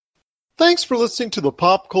Thanks for listening to the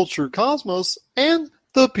Pop Culture Cosmos and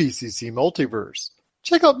the PCC Multiverse.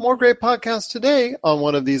 Check out more great podcasts today on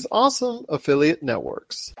one of these awesome affiliate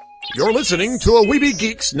networks. You're listening to a Weeby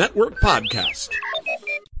Geeks Network podcast.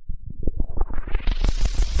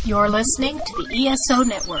 You're listening to the ESO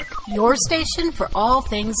Network, your station for all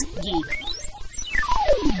things geek.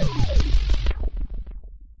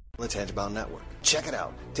 The Tangibound Network. Check it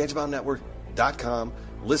out. TangiboundNetwork.com.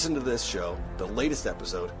 Listen to this show, the latest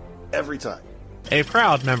episode, every time. A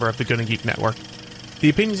proud member of the Gonna Geek Network. The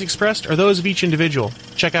opinions expressed are those of each individual.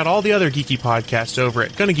 Check out all the other geeky podcasts over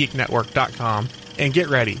at GonnaGeekNetwork.com and get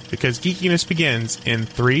ready, because geekiness begins in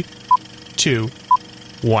 3, 2,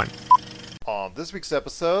 1. On this week's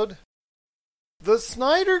episode, the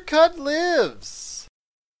Snyder Cut lives.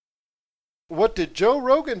 What did Joe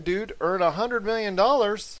Rogan do to earn $100 million?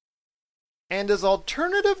 And is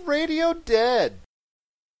alternative radio dead?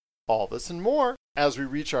 All this and more as we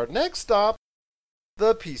reach our next stop,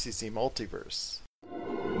 the PCC Multiverse.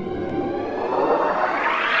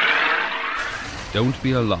 Don't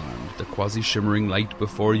be alarmed. The quasi-shimmering light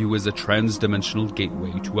before you is a trans-dimensional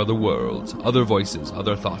gateway to other worlds, other voices,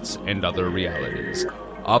 other thoughts, and other realities.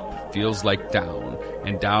 Up feels like down,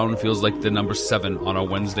 and down feels like the number 7 on a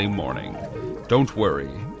Wednesday morning. Don't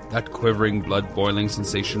worry. That quivering, blood-boiling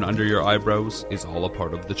sensation under your eyebrows is all a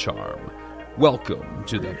part of the charm. Welcome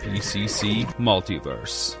to the PCC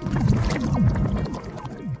Multiverse.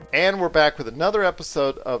 And we're back with another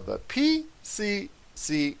episode of the PCC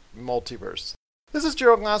Multiverse. This is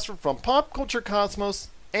Gerald Glassford from Pop Culture Cosmos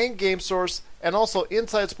and Game Source, and also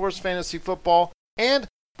Inside Sports Fantasy Football and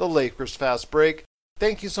the Lakers Fast Break.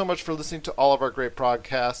 Thank you so much for listening to all of our great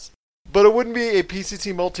podcasts. But it wouldn't be a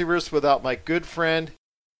PCC Multiverse without my good friend.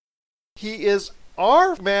 He is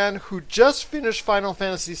our man who just finished Final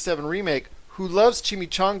Fantasy VII Remake, who loves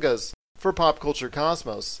chimichangas for Pop Culture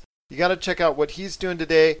Cosmos. You got to check out what he's doing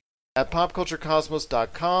today at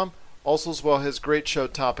popculturecosmos.com. Also, as well, his great show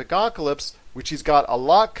Topicocalypse, which he's got a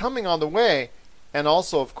lot coming on the way. And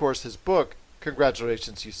also, of course, his book,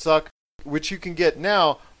 Congratulations, You Suck, which you can get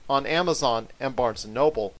now on Amazon and Barnes &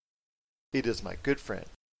 Noble. It is my good friend.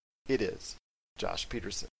 It is Josh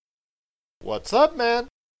Peterson. What's up, man?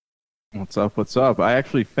 What's up? What's up? I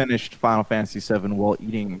actually finished Final Fantasy VII while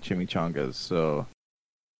eating chimichangas, so,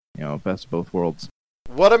 best of both worlds.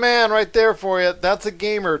 What a man right there for you. That's a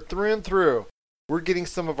gamer through and through. We're getting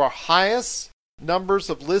some of our highest numbers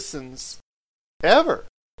of listens ever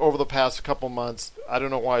over the past couple months. I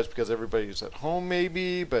don't know why. It's because everybody's at home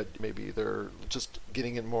maybe, but maybe they're just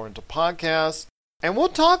getting in more into podcasts. And we'll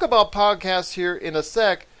talk about podcasts here in a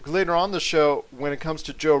sec later on the show when it comes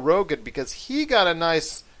to Joe Rogan, because he got a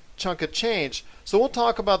nice chunk of change. So we'll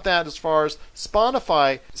talk about that as far as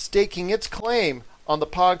Spotify staking its claim on the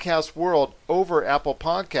podcast world over Apple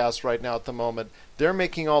Podcasts right now at the moment. They're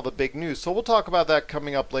making all the big news. So we'll talk about that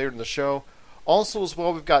coming up later in the show. Also as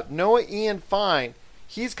well, we've got Noah Ian Fine.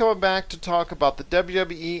 He's coming back to talk about the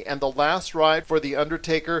WWE and the last ride for The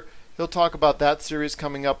Undertaker. He'll talk about that series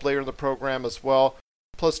coming up later in the program as well.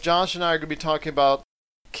 Plus, Josh and I are going to be talking about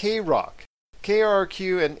K-Rock,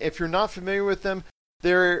 KRQ, and if you're not familiar with them,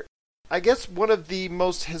 they're, I guess, one of the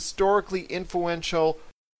most historically influential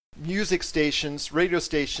music stations, radio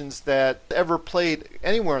stations that ever played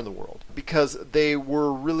anywhere in the world, because they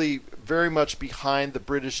were really very much behind the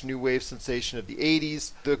British new wave sensation of the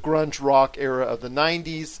 80s, the grunge rock era of the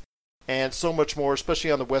 90s, and so much more, especially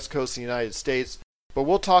on the west coast of the United States. But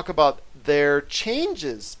we'll talk about their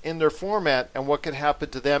changes in their format and what could happen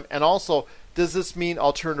to them, and also, does this mean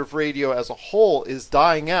alternative radio as a whole is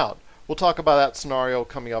dying out? We'll talk about that scenario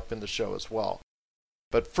coming up in the show as well.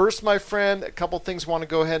 But first, my friend, a couple things I want to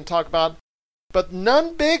go ahead and talk about, but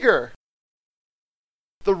none bigger.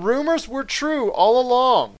 The rumors were true all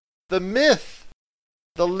along. The myth,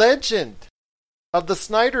 the legend of the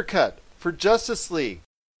Snyder Cut for Justice League.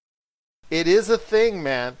 It is a thing,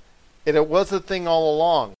 man. And it was a thing all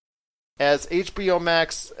along. As HBO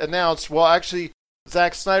Max announced, well, actually,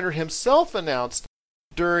 Zack Snyder himself announced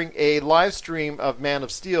during a live stream of Man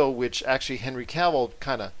of Steel, which actually Henry Cavill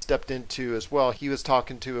kind of stepped into as well. He was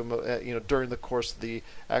talking to him, during the course of the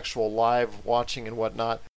actual live watching and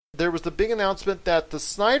whatnot. There was the big announcement that the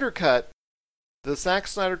Snyder Cut, the Zack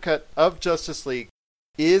Snyder Cut of Justice League,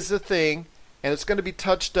 is a thing, and it's going to be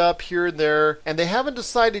touched up here and there. And they haven't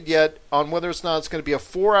decided yet on whether or not it's going to be a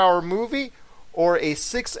 4-hour movie or a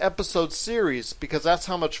 6-episode series, because that's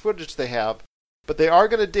how much footage they have. But they are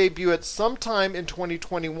going to debut it sometime in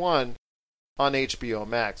 2021 on HBO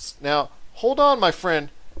Max. Now, hold on, my friend.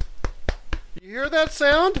 You hear that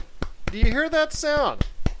sound? Do you hear that sound?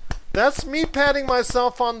 That's me patting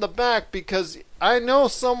myself on the back because I know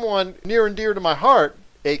someone near and dear to my heart,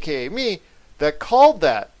 aka me, that called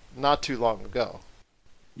that not too long ago.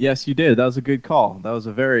 Yes, you did. That was a good call. That was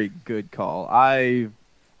a very good call. I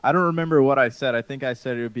don't remember what I said. I think I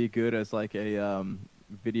said it would be good as like a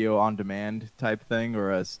video on demand type thing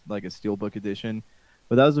or as like a steelbook edition.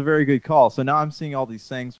 But that was a very good call. So now I'm seeing all these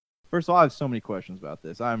things. First of all, I have so many questions about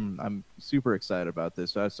this. I'm super excited about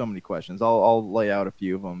this. I have so many questions. I'll lay out a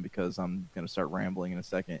few of them because I'm going to start rambling in a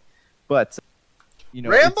second. But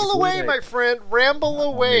ramble away, my friend. Ramble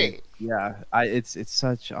away. Yeah, it's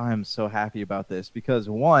such. I am so happy about this because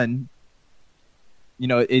one,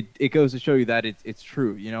 it goes to show you that it's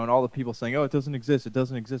true. And all the people saying, "Oh, it doesn't exist. It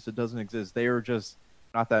doesn't exist. It doesn't exist." They are just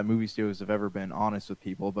not that movie studios have ever been honest with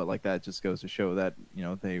people, but like that just goes to show that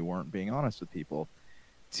they weren't being honest with people.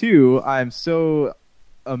 Two, I'm so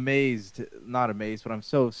not amazed, but I'm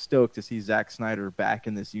so stoked to see Zack Snyder back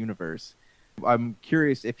in this universe. I'm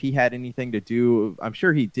curious if he had anything to do. I'm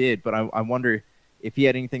sure he did, but I wonder if he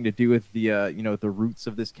had anything to do with the the roots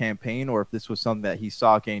of this campaign, or if this was something that he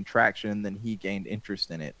saw gain traction and then he gained interest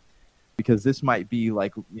in it. Because this might be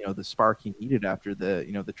like the spark he needed after the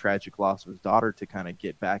the tragic loss of his daughter to kind of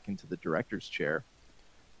get back into the director's chair.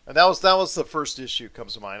 And that was the first issue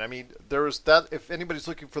comes to mind. I mean, there was that. If anybody's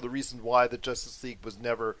looking for the reason why the Justice League was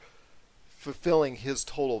never fulfilling his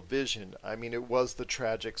total vision, I mean, it was the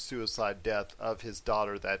tragic suicide death of his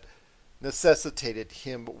daughter that necessitated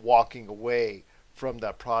him walking away from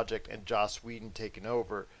that project and Joss Whedon taking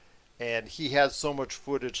over. And he had so much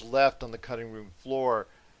footage left on the cutting room floor,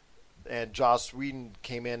 and Joss Whedon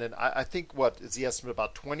came in, and I think what is the estimate,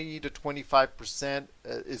 about 20 to 25%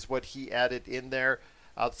 is what he added in there,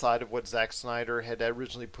 outside of what Zack Snyder had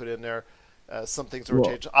originally put in there. Some things were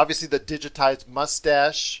changed. Obviously, the digitized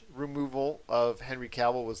mustache removal of Henry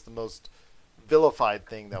Cavill was the most vilified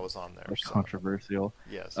thing that was on there. Most controversial.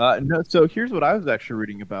 Yes. No. So here's what I was actually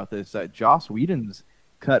reading about this: that Joss Whedon's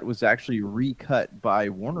cut was actually recut by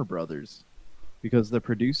Warner Brothers because the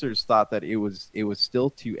producers thought that it was still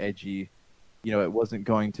too edgy. It wasn't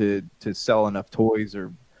going to sell enough toys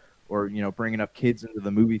or bring enough kids into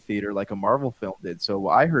the movie theater like a Marvel film did. So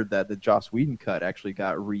I heard that the Joss Whedon cut actually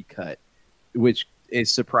got recut, which is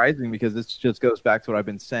surprising because this just goes back to what I've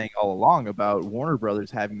been saying all along about Warner Brothers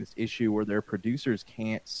having this issue where their producers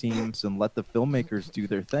can't seem and let the filmmakers do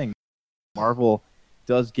their thing. Marvel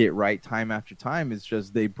does get right time after time. It's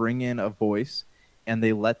just they bring in a voice and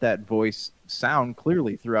they let that voice sound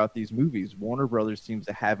clearly throughout these movies. Warner Brothers seems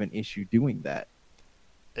to have an issue doing that.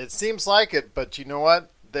 It seems like it, but you know what?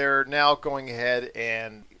 They're now going ahead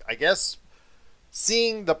and, I guess,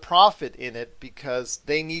 seeing the profit in it because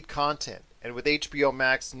they need content. And with HBO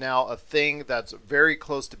Max now a thing that's very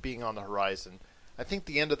close to being on the horizon, I think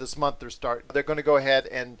the end of this month they're going to go ahead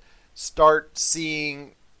and start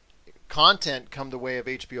seeing content come the way of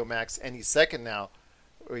HBO Max any second now.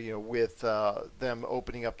 With them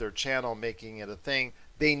opening up their channel, making it a thing.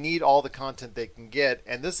 They need all the content they can get,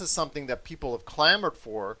 and this is something that people have clamored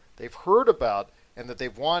for, they've heard about, and that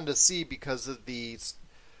they've wanted to see because of the,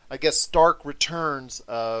 I guess, stark returns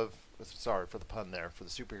of, sorry for the pun there, for the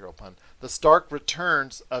superhero pun, the stark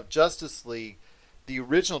returns of Justice League the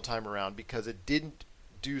original time around, because it didn't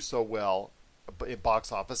do so well in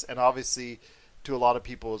box office, and obviously to a lot of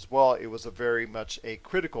people as well, it was a very much a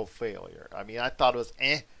critical failure. I mean, I thought it was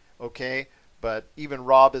okay, but even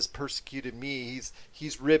Rob has persecuted me.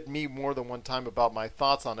 He's ribbed me more than one time about my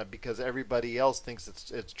thoughts on it because everybody else thinks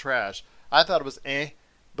it's trash. I thought it was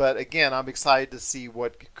but again, I'm excited to see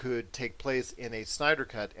what could take place in a Snyder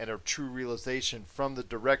Cut and a true realization from the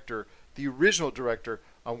director, the original director,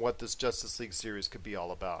 on what this Justice League series could be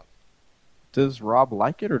all about. Does Rob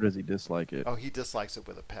like it or does he dislike it? Oh, he dislikes it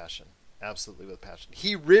with a passion. Absolutely with passion.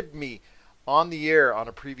 He ribbed me on the air on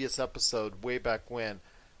a previous episode way back when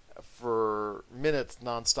for minutes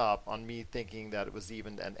nonstop on me thinking that it was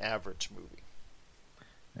even an average movie.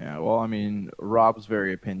 Yeah, well, I mean, Rob's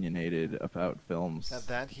very opinionated about films.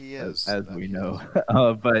 That he is. As we know.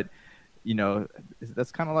 But,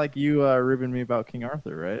 that's kind of like you ribbing me about King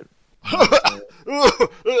Arthur, right?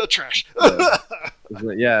 Trash.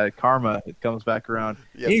 Yeah, karma. It comes back around.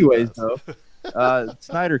 Yes, anyways, though.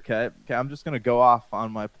 Snyder Cut. Okay, I'm just going to go off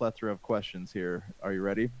on my plethora of questions here. Are you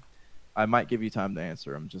ready? I might give you time to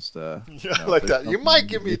answer. I'm just like that. You might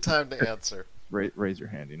give me time to answer. Raise your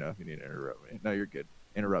hand, if you need to interrupt me. No, you're good.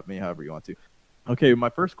 Interrupt me however you want to. Okay, my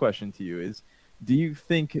first question to you is, do you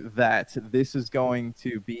think that this is going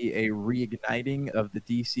to be a reigniting of the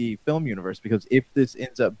DC film universe? Because if this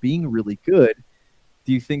ends up being really good,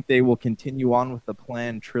 do you think they will continue on with the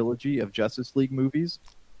planned trilogy of Justice League movies?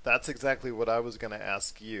 That's exactly what I was going to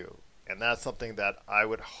ask you. And that's something that I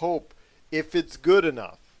would hope, if it's good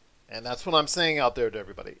enough, and that's what I'm saying out there to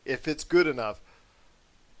everybody, if it's good enough,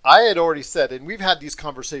 I had already said, and we've had these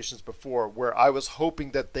conversations before, where I was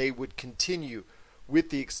hoping that they would continue with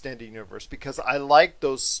the extended universe because I like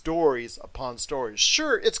those stories upon stories.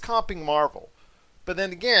 Sure, it's comping Marvel, but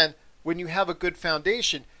then again, when you have a good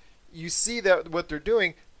foundation, you see that what they're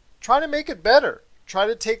doing, try to make it better. Try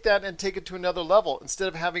to take that and take it to another level instead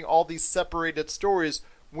of having all these separated stories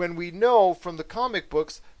when we know from the comic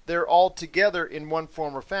books they're all together in one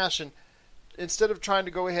form or fashion. Instead of trying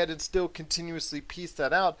to go ahead and still continuously piece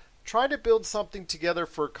that out, try to build something together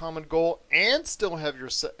for a common goal and still have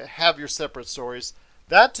your separate stories.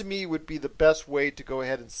 That to me would be the best way to go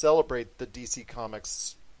ahead and celebrate the DC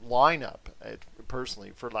Comics lineup,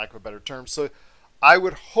 personally, for lack of a better term. So I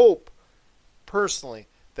would hope personally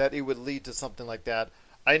that it would lead to something like that.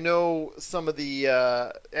 I know some of the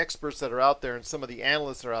experts that are out there and some of the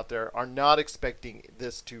analysts that are out there are not expecting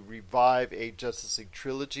this to revive a Justice League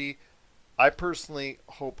trilogy. I personally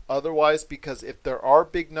hope otherwise, because if there are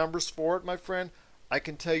big numbers for it, my friend, I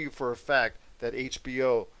can tell you for a fact that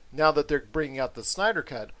HBO, now that they're bringing out the Snyder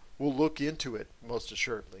Cut, will look into it most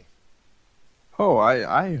assuredly. Oh,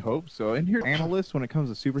 I hope so. And here, analysts, when it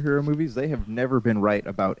comes to superhero movies, they have never been right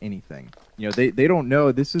about anything. You know, they don't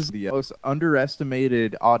know. This is the most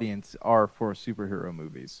underestimated audience are for superhero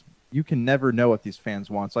movies. You can never know what these fans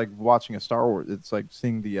want. It's like watching a Star Wars. It's like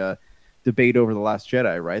seeing the debate over The Last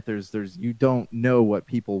Jedi, right? There's you don't know what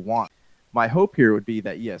people want. My hope here would be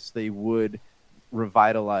that, yes, they would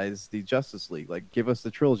revitalize the Justice League. Like, give us the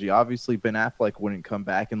trilogy. Obviously, Ben Affleck wouldn't come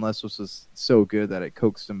back unless this was so good that it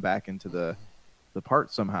coaxed him back into the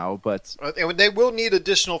part somehow, but they will need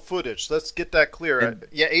additional footage. Let's get that clear.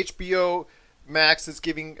 HBO Max is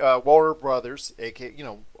giving Warner Brothers, aka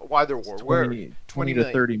why they're 20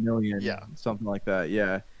 to 30 million, something like that.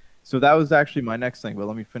 Yeah. So that was actually my next thing, but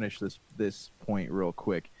let me finish this point real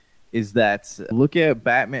quick. Is that look at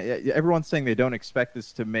Batman? Everyone's saying they don't expect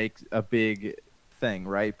this to make a big thing,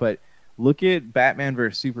 right? But look at Batman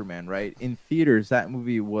vs Superman, right? In theaters, that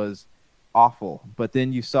movie was awful, but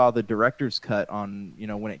then you saw the director's cut on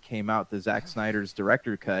when it came out, the Zack Snyder's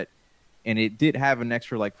director cut, and it did have an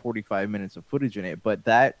extra like 45 minutes of footage in it, but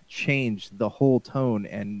that changed the whole tone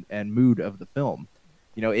and mood of the film.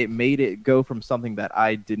 It made it go from something that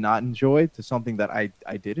I did not enjoy to something that I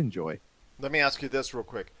did enjoy. Let me ask you this real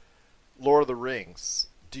quick. Lord of the Rings,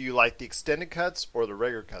 do you like the extended cuts or the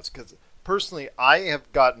regular cuts? Because personally, I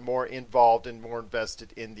have gotten more involved and more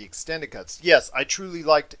invested in the extended cuts. Yes, I truly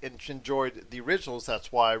liked and enjoyed the originals.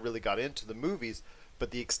 That's why I really got into the movies.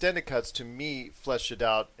 But the extended cuts, to me, fleshed it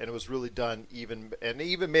out, and it was really done even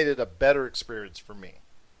made it a better experience for me.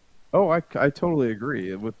 Oh, I totally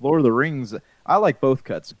agree. With Lord of the Rings, I like both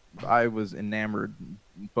cuts. I was enamored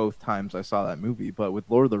both times I saw that movie. But with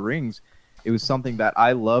Lord of the Rings, it was something that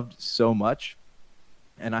I loved so much,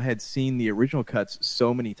 and I had seen the original cuts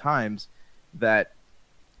so many times that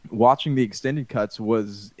watching the extended cuts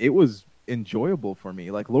was enjoyable for me.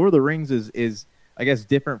 Like, Lord of the Rings is I guess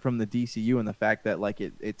different from the DCU in the fact that like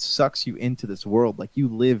it sucks you into this world. Like, you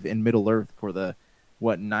live in Middle Earth for the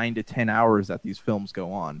 9 to 10 hours that these films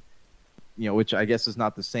go on. Which I guess is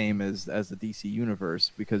not the same as the DC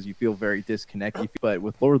universe, because you feel very disconnected. But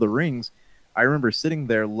with Lord of the Rings, I remember sitting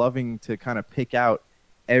there loving to kind of pick out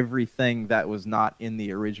everything that was not in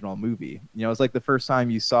the original movie. It's like the first time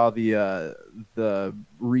you saw the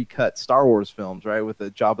recut Star Wars films, right, with the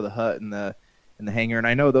Jabba the Hutt and the hangar. And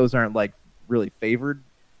I know those aren't like really favored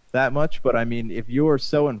that much, but I mean, if you're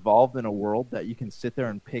so involved in a world that you can sit there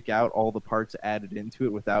and pick out all the parts added into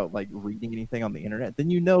it without like reading anything on the internet, then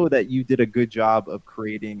you know that you did a good job of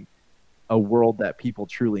creating a world that people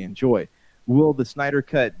truly enjoy. Will the Snyder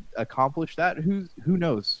Cut accomplish that? Who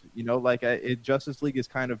knows? Justice League has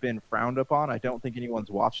kind of been frowned upon. I don't think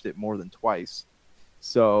anyone's watched it more than twice.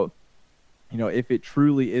 So, if it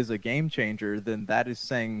truly is a game changer, then that is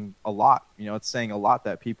saying a lot. It's saying a lot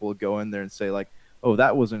that people would go in there and say like, oh,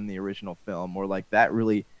 that wasn't in the original film, or like that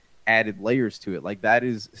really added layers to it. Like, that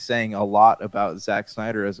is saying a lot about Zack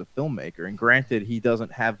Snyder as a filmmaker. And granted, he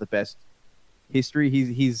doesn't have the best history. He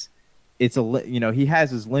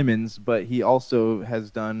has his lemons, but he also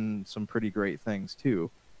has done some pretty great things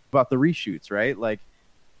too. About the reshoots, right? Like,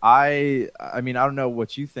 I mean, I don't know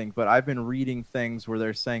what you think, but I've been reading things where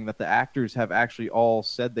they're saying that the actors have actually all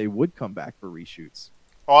said they would come back for reshoots.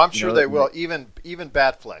 Oh, I'm sure they will. Even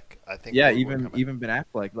Batfleck, I think. Yeah, even Ben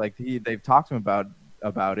Affleck, like they've talked to him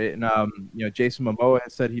about it, and Jason Momoa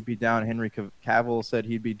has said he'd be down. Henry Cavill said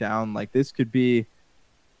he'd be down. Like, this could be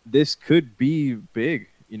big.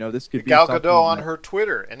 This could be Gal something Gadot on that- her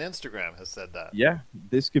Twitter and Instagram has said that. Yeah,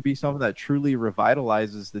 this could be something that truly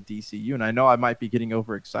revitalizes the DCU. And I know I might be getting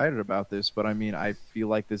overexcited about this, but I mean, I feel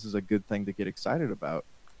like this is a good thing to get excited about.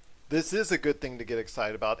 This is a good thing to get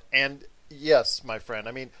excited about. And yes, my friend,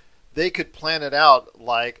 I mean, they could plan it out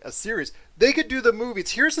like a series. They could do the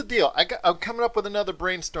movies. Here's the deal. I'm coming up with another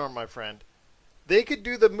brainstorm, my friend. They could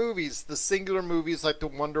do the movies, the singular movies like the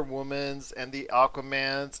Wonder Womans and the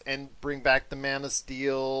Aquamans, and bring back the Man of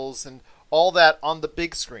Steels and all that on the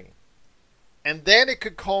big screen. And then it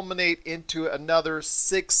could culminate into another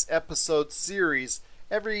 6-episode series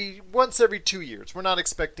once every 2 years. We're not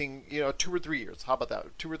expecting, 2 or 3 years. How about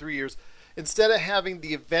that? 2 or 3 years. Instead of having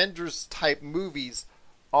the Avengers type movies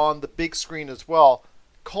on the big screen as well,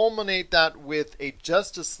 culminate that with a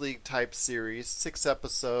Justice League type series,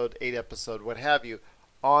 6-episode, 8-episode, what have you,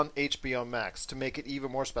 on HBO Max to make it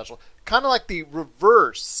even more special. Kind of like the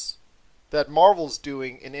reverse that Marvel's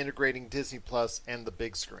doing in integrating Disney Plus and the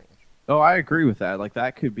big screen. Oh, I agree with that. Like,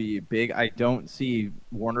 that could be big. I don't see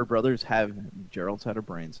Warner Brothers Gerald's had a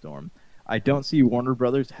brainstorm. I don't see Warner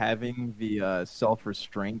Brothers having the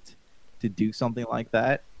self-restraint to do something like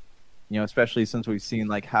that. Especially since we've seen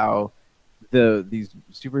like how these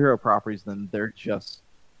superhero properties, then they're just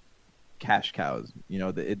cash cows.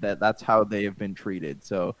 That's how they have been treated.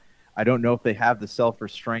 So I don't know if they have the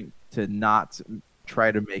self-restraint to not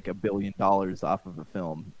try to make $1 billion off of a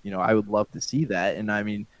film. I would love to see that, and I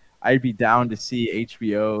mean, I'd be down to see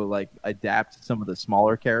HBO like adapt some of the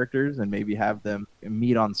smaller characters and maybe have them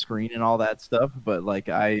meet on screen and all that stuff. But like,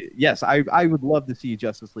 I would love to see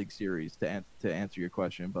Justice League series to answer your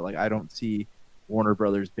question. But like, I don't see Warner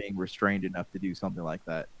Brothers being restrained enough to do something like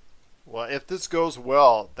that. Well, if this goes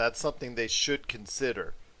well, that's something they should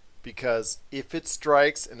consider, because if it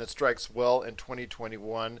strikes and it strikes well in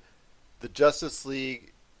 2021, the Justice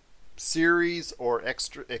League series or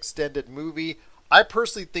extended movie, I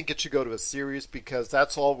personally think it should go to a series, because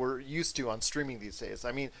that's all we're used to on streaming these days.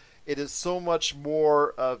 I mean, it is so much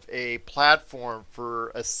more of a platform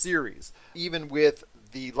for a series, even with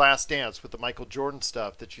The Last Dance, with the Michael Jordan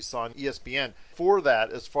stuff that you saw on ESPN for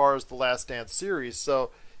that, as far as the Last Dance series.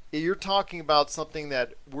 So you're talking about something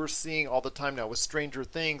that we're seeing all the time now with Stranger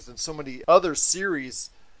Things and so many other series.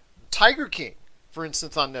 Tiger King, for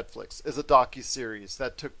instance, on Netflix, is a docu-series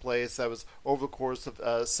that took place, that was over the course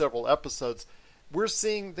of several episodes. We're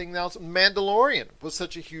seeing things now. Mandalorian was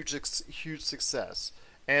such a huge success,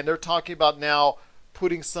 and they're talking about now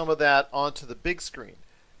putting some of that onto the big screen.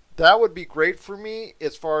 That would be great for me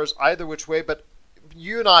as far as either which way, but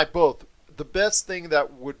you and I both, the best thing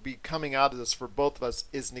that would be coming out of this for both of us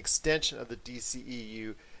is an extension of the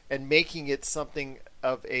DCEU and making it something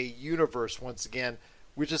of a universe once again,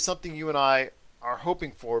 which is something you and I are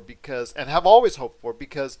hoping for, because, and have always hoped for,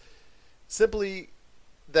 because simply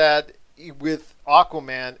that with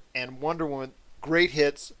Aquaman and Wonder Woman, great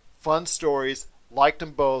hits, fun stories, liked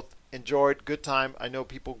them both, enjoyed, good time. I know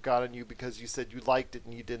people got on you because you said you liked it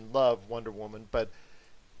and you didn't love Wonder Woman, but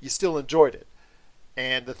you still enjoyed it.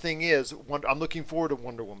 And the thing is, I'm looking forward to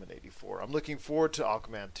Wonder Woman 84. I'm looking forward to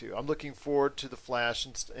Aquaman 2. I'm looking forward to The Flash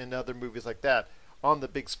and other movies like that on the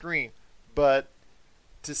big screen. But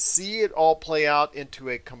to see it all play out into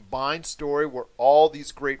a combined story where all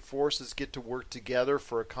these great forces get to work together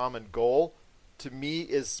for a common goal, to me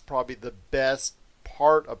is probably the best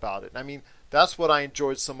part about it. I mean, that's what I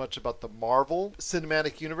enjoyed so much about the Marvel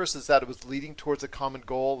Cinematic Universe, is that it was leading towards a common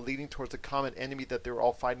goal, leading towards a common enemy that they were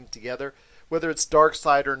all fighting together. Whether it's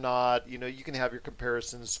Darkseid or not, you can have your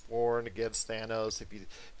comparisons for and against Thanos, if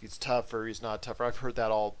he's tougher, he's not tougher. I've heard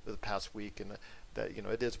that all the past week, and that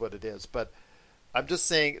it is what it is. But I'm just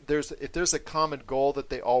saying, if there's a common goal that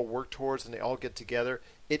they all work towards and they all get together,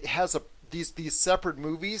 it has these separate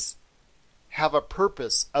movies have a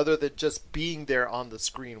purpose other than just being there on the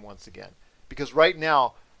screen once again. Because right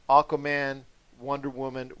now, Aquaman, Wonder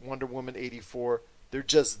Woman 84, they're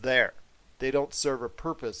just there. They don't serve a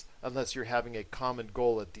purpose unless you're having a common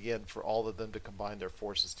goal at the end for all of them to combine their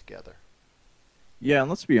forces together. Yeah, and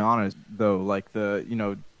let's be honest though, like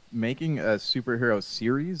making a superhero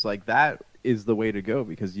series like that is the way to go,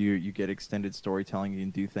 because you get extended storytelling, you can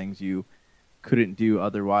do things you couldn't do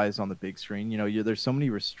otherwise on the big screen. There's so many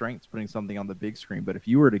restraints putting something on the big screen, but if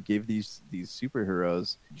you were to give these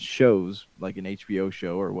superheroes shows, like an HBO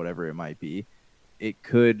show or whatever it might be, it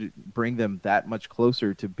could bring them that much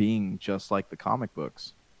closer to being just like the comic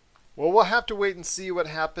books. Well, we'll have to wait and see what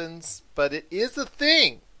happens, but it is a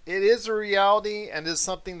thing. It is a reality, and is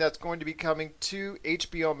something that's going to be coming to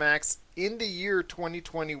HBO Max in the year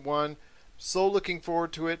 2021. So looking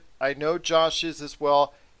forward to it. I know Josh is as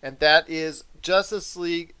well, and that is Justice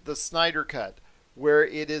League, the Snyder Cut. where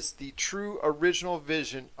it is the true original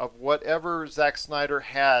vision of whatever Zack Snyder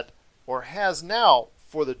had or has now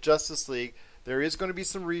for the Justice League. There is going to be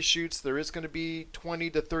some reshoots. There is going to be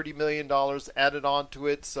 $20 to $30 million added onto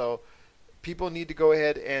it. So people need to go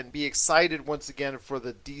ahead and be excited once again for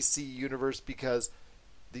the DC universe, because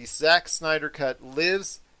the Zack Snyder cut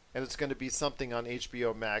lives, and it's going to be something on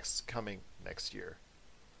HBO Max coming next year.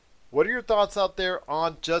 What are your thoughts out there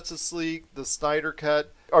on Justice League, the Snyder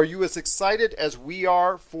cut? Are you as excited as we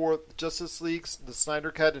are for Justice League's, the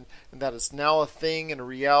Snyder cut, and that it's now a thing and a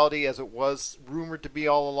reality as it was rumored to be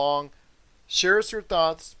all along? Share us your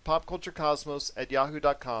thoughts,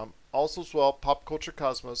 popculturecosmos@yahoo.com. Also as well, Pop Culture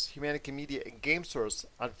Cosmos, Humanica Media, and Game Source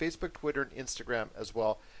on Facebook, Twitter, and Instagram as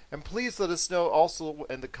well. And please let us know also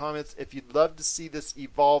in the comments if you'd love to see this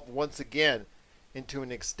evolve once again into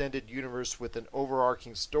an extended universe with an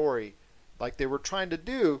overarching story like they were trying to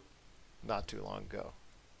do not too long ago.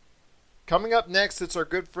 Coming up next, it's our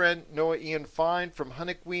good friend Noah Ian Fine from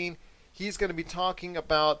Hunnikween. He's going to be talking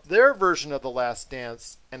about their version of The Last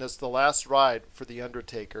Dance, and it's the last ride for The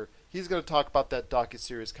Undertaker. He's going to talk about that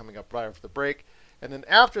docuseries coming up right after the break. And then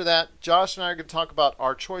after that, Josh and I are going to talk about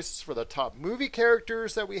our choices for the top movie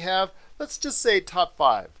characters that we have. Let's just say top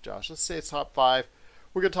 5, Josh. Let's say it's top 5.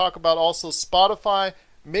 We're going to talk about also Spotify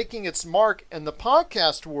making its mark in the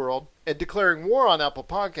podcast world and declaring war on Apple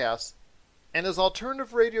Podcasts. And is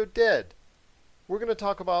alternative radio dead? We're going to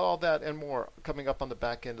talk about all that and more coming up on the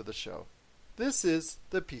back end of the show. This is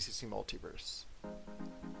the PCC Multiverse.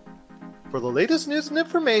 For the latest news and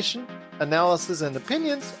information, analysis and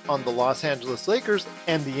opinions on the Los Angeles Lakers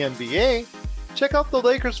and the NBA, check out the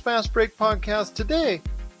Lakers Fast Break podcast today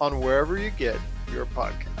on wherever you get your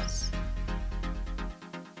podcasts.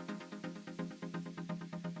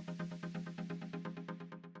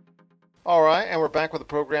 All right, and we're back with the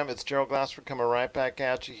program. It's Gerald Glassford coming right back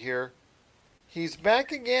at you here. He's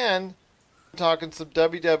back again talking some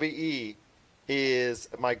WWE. Is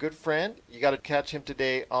my good friend. You got to catch him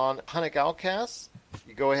today on Hunnic Outcasts.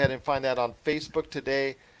 You go ahead and find that on Facebook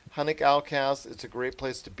today. Hunnic Outcasts. It's a great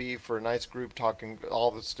place to be for a nice group talking all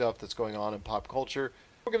the stuff that's going on in pop culture.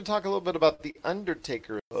 We're going to talk a little bit about The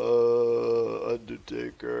Undertaker.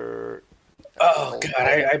 Undertaker. Oh, God.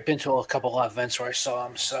 I've been to a couple of events where I saw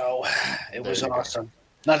him, so it was awesome.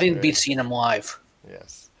 Nothing beats seeing him live.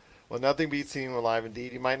 Yes. Well, nothing beats seeing him alive,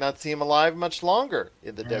 indeed. You might not see him alive much longer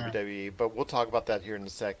in the WWE, but we'll talk about that here in a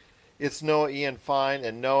sec. It's Noah Ian Fine,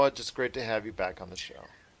 and Noah, just great to have you back on the show.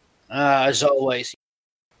 As always.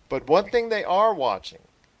 But one thing they are watching,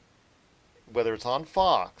 whether it's on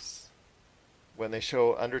Fox, when they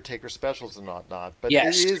show Undertaker specials and whatnot, but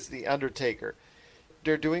yes. It is The Undertaker.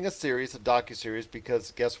 They're doing a series, a docuseries, because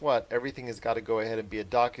guess what? Everything has got to go ahead and be a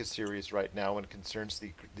docuseries right now when it concerns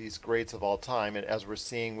these greats of all time. And as we're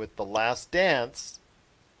seeing with The Last Dance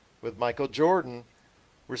with Michael Jordan,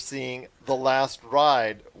 we're seeing The Last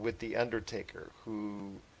Ride with The Undertaker,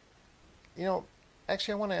 who,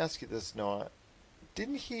 actually I want to ask you this, Noah.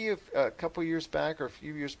 Didn't he, a couple years back or a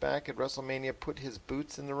few years back at WrestleMania, put his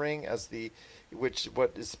boots in the ring as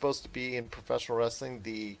what is supposed to be in professional wrestling,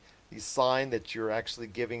 the sign that you're actually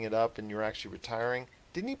giving it up and you're actually retiring?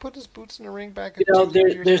 Didn't he put his boots in the ring back?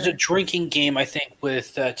 There's a drinking game, I think,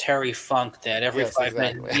 with Terry Funk that every 5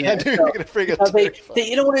 minutes. Yeah, you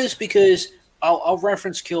know what it is? Because I'll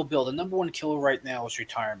reference Kill Bill. The number one killer right now is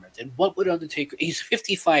retirement. And what would Undertaker? He's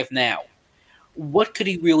 55 now. What could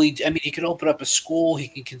he really do? I mean, he could open up a school. He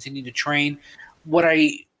can continue to train. What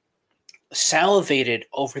I salivated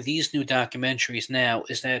over these new documentaries now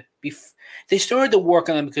is that they started to work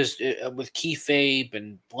on them because with kayfabe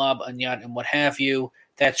and blah, blah, and what have you,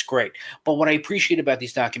 that's great. But what I appreciate about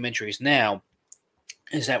these documentaries now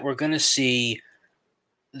is that we're going to see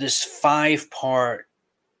this 5-part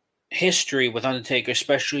history with Undertaker,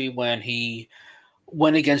 especially when he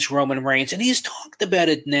went against Roman Reigns. And he's talked about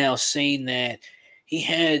it now, saying that he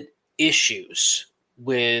had issues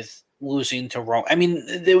with losing to Roman. I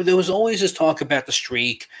mean, there was always this talk about the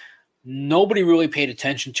streak. Nobody really paid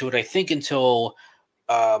attention to it, I think, until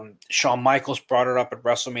Shawn Michaels brought it up at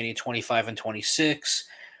WrestleMania 25 and 26.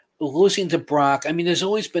 Losing to Brock, I mean, there's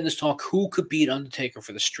always been this talk, who could beat Undertaker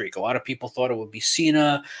for the streak? A lot of people thought it would be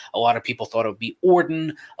Cena. A lot of people thought it would be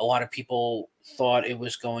Orton. A lot of people thought it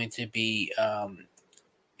was going to be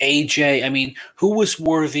AJ. I mean, who was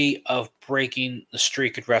worthy of breaking the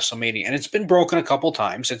streak at WrestleMania? And it's been broken a couple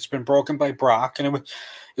times. It's been broken by Brock, and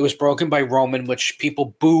it was broken by Roman, which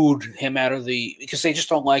people booed him out of because they just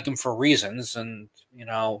don't like him for reasons, and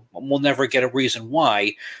we'll never get a reason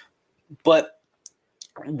why. But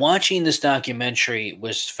watching this documentary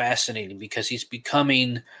was fascinating because he's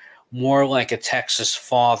becoming more like a Texas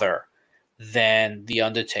father than The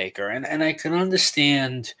Undertaker. And I can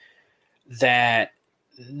understand that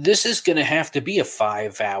this is going to have to be a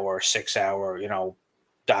 5-hour, 6-hour,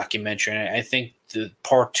 documentary. And I think the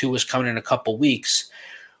part 2 is coming in a couple weeks.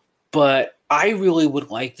 But I really would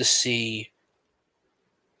like to see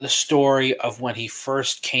the story of when he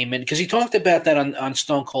first came in, because he talked about that on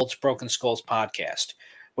Stone Cold's Broken Skulls podcast,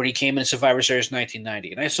 when he came in Survivor Series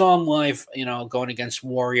 1990. And I saw him live, going against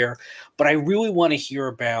Warrior. But I really want to hear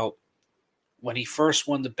about when he first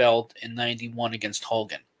won the belt in 91 against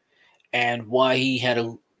Hogan, and why he had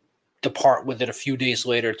to depart with it a few days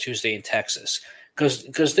later, Tuesday in Texas,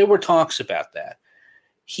 because there were talks about that.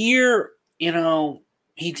 Here,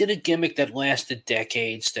 he did a gimmick that lasted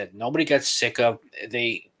decades that nobody got sick of.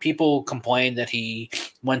 People complained that he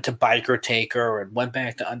went to Biker Taker and went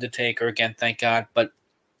back to Undertaker again, thank God. But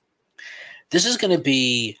this is going to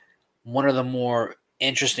be one of the more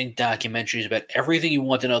interesting documentaries about everything you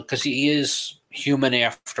want to know, because he is human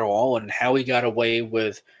after all, and how he got away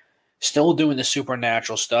with still doing the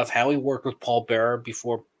supernatural stuff, how he worked with Paul Bearer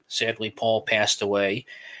before, sadly, Paul passed away,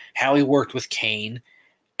 how he worked with Kane.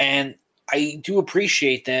 And I do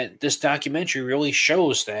appreciate that this documentary really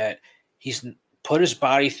shows that he's put his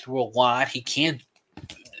body through a lot. He can't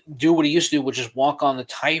do what he used to do, which is walk on the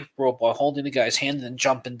tightrope while holding the guy's hand and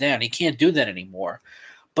jumping down. He can't do that anymore.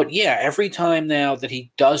 But yeah, every time now that he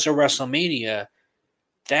does a WrestleMania,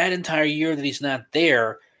 that entire year that he's not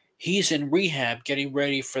there, he's in rehab getting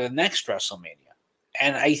ready for the next WrestleMania.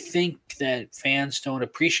 And I think that fans don't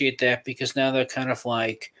appreciate that, because now they're kind of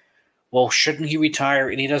like, well, shouldn't he retire?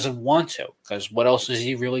 And he doesn't want to, because what else is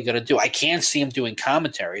he really going to do? I can't see him doing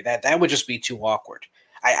commentary. That would just be too awkward.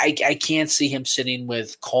 I can't see him sitting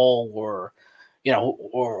with Cole or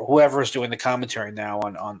whoever is doing the commentary now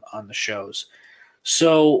on the shows.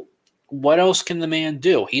 So what else can the man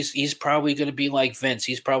do? He's probably going to be like Vince.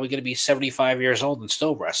 He's probably going to be 75 years old and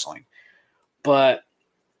still wrestling. But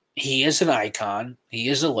he is an icon. He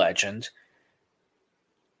is a legend.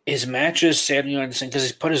 His matches, sadly, understand, because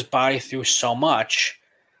he's put his body through so much.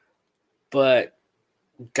 But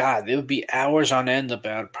God, there would be hours on end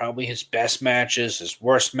about probably his best matches, his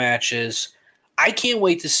worst matches. I can't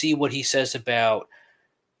wait to see what he says about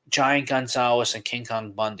Giant Gonzalez and King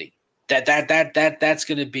Kong Bundy. That's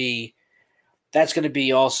going to be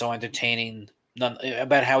also entertaining,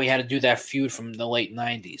 about how he had to do that feud from the late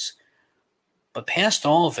 90s. But past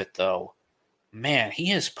all of it, though, man, he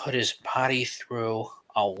has put his body through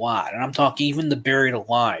a lot. And I'm talking even the Buried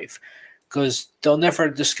Alive, because they'll never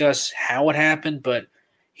discuss how it happened, but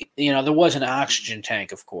there was an oxygen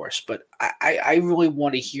tank, of course. But I really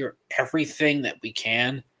want to hear everything that we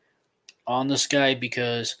can on this guy,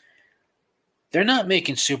 because they're not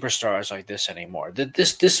making superstars like this anymore.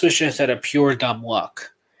 This was just out of pure dumb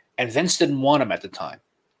luck. And Vince didn't want him at the time.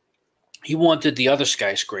 He wanted the other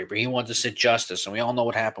skyscraper. He wanted Sid Justice, and we all know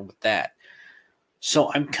what happened with that.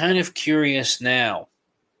 So I'm kind of curious now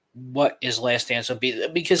what his last dance will be,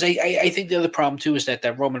 because I think the other problem, too, is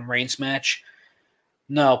that Roman Reigns match,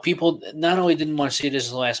 no, people not only didn't want to see it as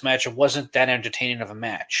his last match, it wasn't that entertaining of a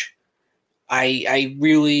match. I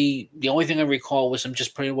really, the only thing I recall was him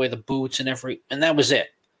just putting away the boots and that was it.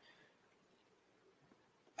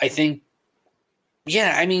 I think,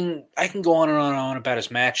 yeah, I mean, I can go on and on and on about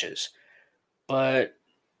his matches, but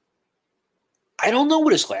I don't know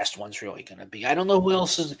what his last one's really going to be. I don't know who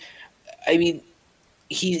else is. I mean,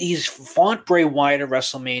 he's fought Bray Wyatt at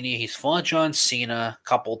WrestleMania. He's fought John Cena a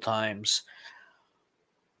couple times.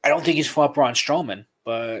 I don't think he's fought Braun Strowman,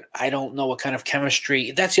 but I don't know what kind of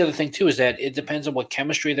chemistry. That's the other thing, too, is that it depends on what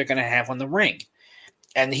chemistry they're going to have on the ring.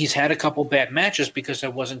 And he's had a couple bad matches because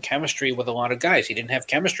there wasn't chemistry with a lot of guys. He didn't have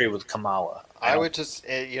chemistry with Kamala. I would just,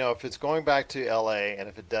 if it's going back to L.A., and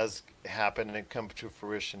if it does happen and come to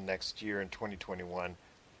fruition next year in 2021,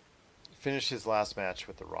 finish his last match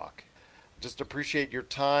with The Rock. Just appreciate your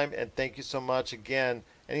time, and thank you so much again.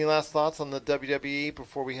 Any last thoughts on the WWE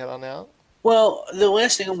before we head on out? Well, the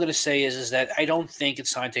last thing I'm going to say is that I don't think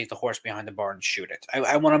it's time to take the horse behind the barn and shoot it.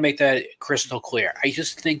 I want to make that crystal clear. I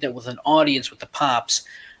just think that with an audience, with the Pops,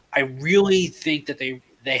 I really think that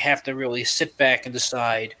they have to really sit back and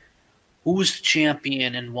decide who's the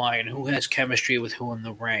champion and why, and who has chemistry with who in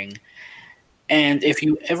the ring. And if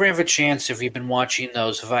you ever have a chance, if you've been watching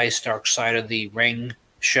those Vice Dark Side of the Ring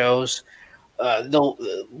shows,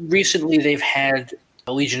 recently they've had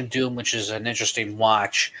a Legion of Doom, which is an interesting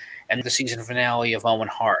watch, and the season finale of Owen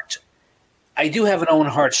Hart. I do have an Owen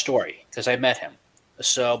Hart story because I met him.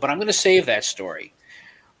 But I'm going to save that story.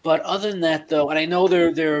 But other than that, though, and I know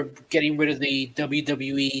they're getting rid of the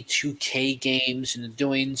WWE 2K games and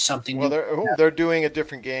doing something. Well, they're doing a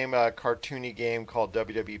different game, a cartoony game called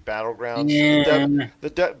WWE Battlegrounds. Yeah.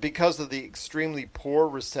 Because of the extremely poor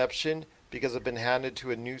reception, because it's been handed to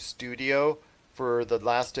a new studio for the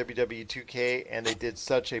last WWE 2K, and they did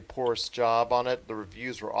such a poor job on it. The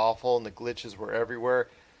reviews were awful, and the glitches were everywhere.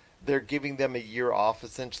 They're giving them a year off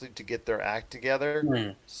essentially to get their act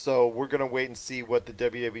together. So we're going to wait and see what the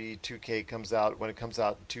WWE 2K comes out when it comes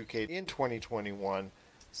out in 2K in 2021.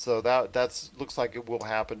 So that's looks like it will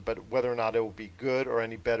happen, but whether or not it will be good or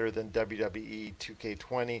any better than WWE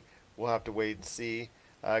 2K20, we'll have to wait and see.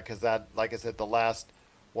 Because that, like I said, the last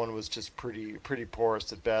one was just pretty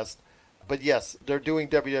porous at best. But yes, they're doing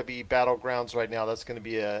WWE Battlegrounds right now. That's going to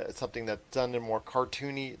be something that's done in more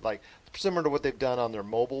cartoony, like similar to what they've done on their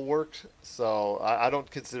mobile work. So I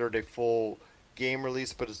don't consider it a full game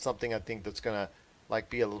release, but it's something I think that's going to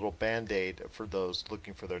be a little Band-Aid for those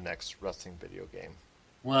looking for their next wrestling video game.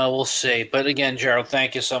 Well, we'll see. But again, Gerald,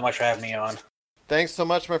 thank you so much for having me on. Thanks so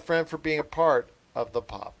much, my friend, for being a part of the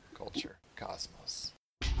Pop Culture Cosmos.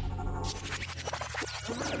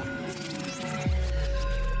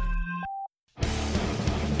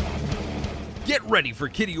 Get ready for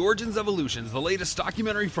Kitty Origins Evolutions, the latest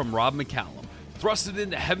documentary from Rob McCallum. Thrusted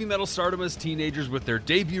into heavy metal stardom as teenagers with their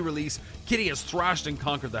debut release, Kitty has thrashed and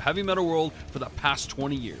conquered the heavy metal world for the past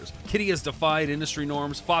 20 years. Kitty has defied industry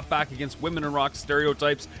norms, fought back against women in rock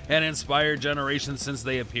stereotypes, and inspired generations since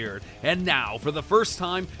they appeared. And now, for the first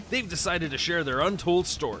time, they've decided to share their untold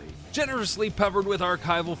story. Generously peppered with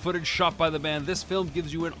archival footage shot by the band, this film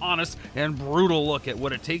gives you an honest and brutal look at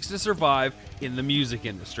what it takes to survive in the music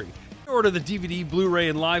industry. Order the DVD, Blu-ray,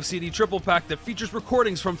 and live CD triple pack that features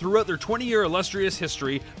recordings from throughout their 20-year illustrious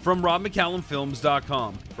history from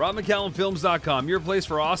RobMcCallumFilms.com. RobMcCallumFilms.com, your place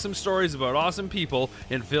for awesome stories about awesome people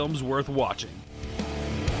and films worth watching.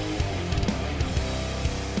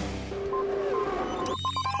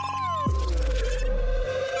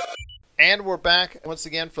 And we're back once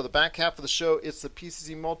again for the back half of the show. It's the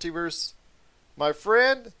PCC Multiverse. My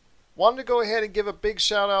friend, wanted to go ahead and give a big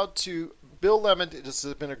shout out to Bill Lemon. This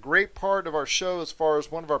has been a great part of our show as far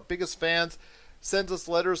as one of our biggest fans. Sends us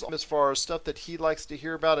letters as far as stuff that he likes to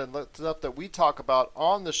hear about and stuff that we talk about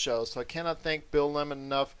on the show. So I cannot thank Bill Lemon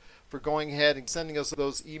enough for going ahead and sending us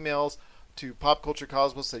those emails to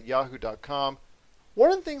popculturecosmos@yahoo.com. One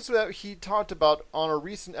of the things that he talked about on a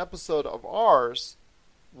recent episode of ours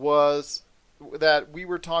was that we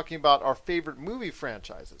were talking about our favorite movie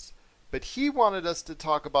franchises. But he wanted us to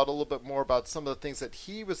talk about a little bit more about some of the things that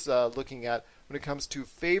he was looking at when it comes to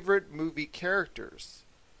favorite movie characters.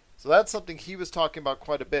 So that's something he was talking about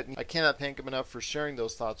quite a bit. And I cannot thank him enough for sharing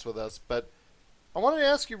those thoughts with us. But I wanted to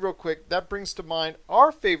ask you real quick, that brings to mind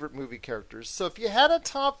our favorite movie characters. So if you had a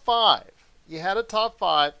top five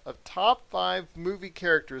of top 5 movie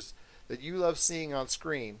characters that you love seeing on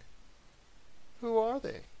screen, who are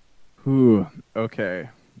they? Okay.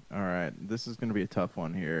 All right, this is going to be a tough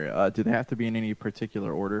one here. Do they have to be in any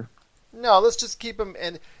particular order? No, let's just keep them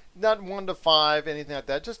in, not 1 to 5, anything like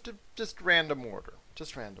that. Just random order.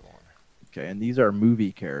 Just random order. Okay, and these are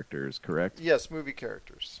movie characters, correct? Yes, movie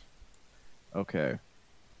characters. Okay,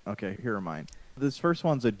 here are mine. This first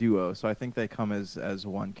one's a duo, so I think they come as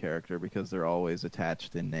one character because they're always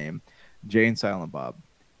attached in name. Jay and Silent Bob.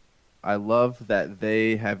 I love that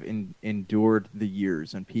they have endured the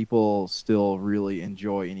years and people still really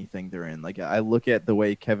enjoy anything they're in. Like, I look at the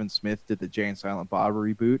way Kevin Smith did the Jay and Silent Bob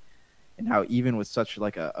reboot and how even with such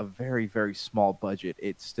like a very, very small budget,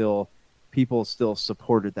 people still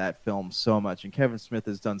supported that film so much. And Kevin Smith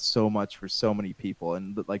has done so much for so many people.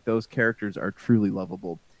 And like those characters are truly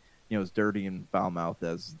lovable, as dirty and foul-mouthed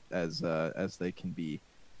as they can be.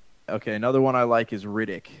 Okay, another one I like is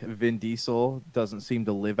Riddick. Vin Diesel doesn't seem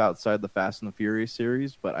to live outside the Fast and the Furious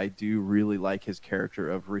series, but I do really like his character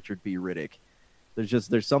of Richard B. Riddick.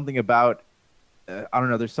 There's something about,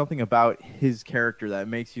 there's something about his character that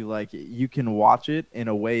makes you you can watch it in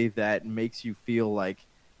a way that makes you feel like,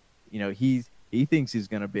 he thinks he's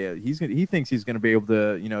going to be able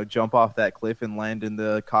to, jump off that cliff and land in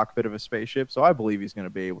the cockpit of a spaceship. So I believe he's going to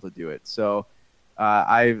be able to do it. So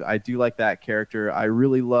I do like that character. I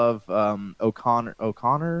really love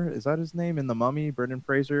O'Connor. Is that his name in The Mummy? Brendan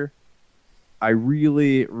Fraser. I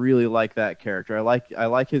really, really like that character. I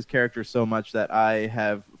like his character so much that I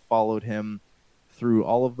have followed him through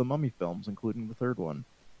all of the Mummy films, including the third one.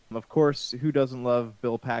 Of course, who doesn't love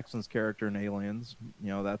Bill Paxton's character in Aliens?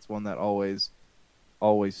 That's one that always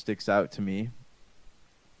sticks out to me.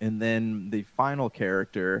 And then the final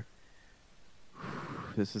character.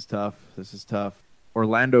 This is tough.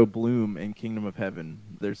 Orlando Bloom in Kingdom of Heaven.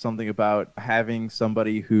 There's something about having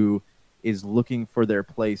somebody who is looking for their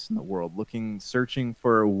place in the world, searching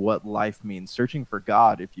for what life means, searching for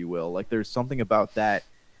God, if you will. Like, there's something about that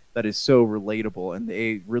is so relatable,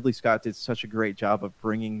 and Ridley Scott did such a great job of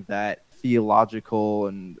bringing that theological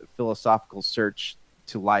and philosophical search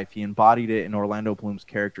to life. He embodied it in Orlando Bloom's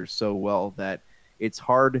character so well that it's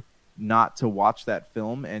hard not to watch that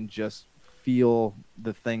film and just feel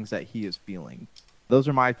the things that he is feeling. Those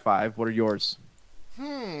are my 5. What are yours?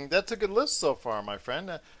 That's a good list so far, my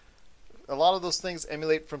friend. A lot of those things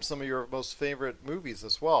emulate from some of your most favorite movies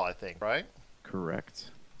as well, I think, right? Correct.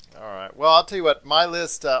 All right. Well, I'll tell you what, my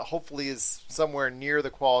list hopefully is somewhere near the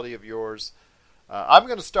quality of yours. I'm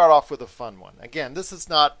going to start off with a fun one. Again, this is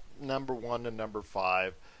not number 1 and number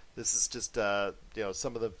 5. This is just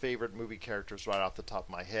some of the favorite movie characters right off the top of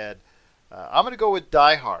my head. I'm going to go with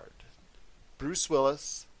Die Hard. Bruce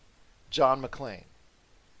Willis, John McClane.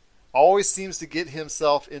 Always seems to get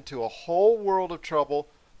himself into a whole world of trouble,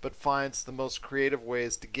 but finds the most creative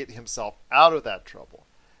ways to get himself out of that trouble.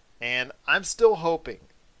 And I'm still hoping,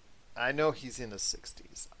 I know he's in his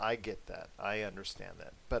 60s. I get that. I understand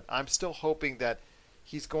that. But I'm still hoping that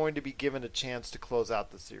he's going to be given a chance to close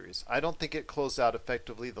out the series. I don't think it closed out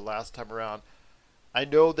effectively the last time around. I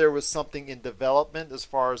know there was something in development as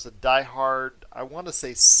far as the Die Hard, I want to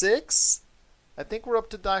say 6. I think we're up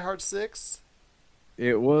to Die Hard 6.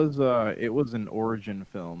 It was an origin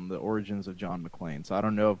film, the origins of John McClane. So I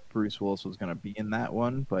don't know if Bruce Willis was going to be in that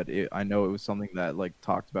one, but I know it was something that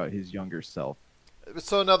talked about his younger self.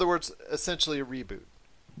 So in other words, essentially a reboot.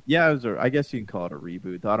 Yeah, I guess you can call it a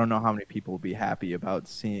reboot. I don't know how many people would be happy about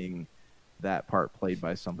seeing that part played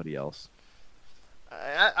by somebody else.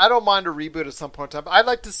 I don't mind a reboot at some point in time. I'd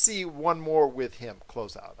like to see one more with him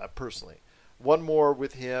close out, personally. One more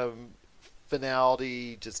with him,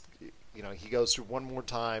 finality, just... he goes through one more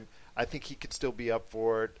time. I think he could still be up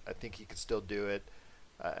for it. I think he could still do it.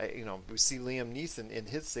 We see Liam Neeson in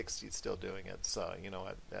his 60s still doing it. So,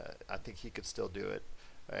 I think he could still do it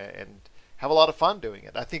and have a lot of fun doing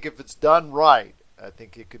it. I think if it's done right, I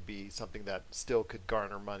think it could be something that still could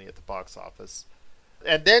garner money at the box office.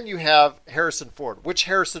 And then you have Harrison Ford. Which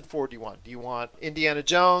Harrison Ford do you want? Do you want Indiana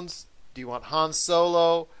Jones? Do you want Han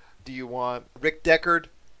Solo? Do you want Rick Deckard?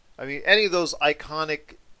 I mean, any of those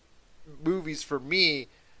iconic movies for me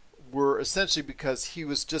were essentially because he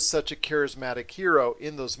was just such a charismatic hero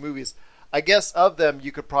in those movies. I guess of them,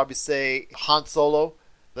 you could probably say Han Solo.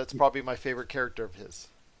 That's probably my favorite character of his.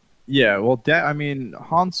 Yeah, well,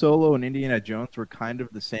 Han Solo and Indiana Jones were kind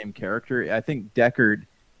of the same character. I think Deckard,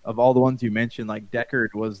 of all the ones you mentioned,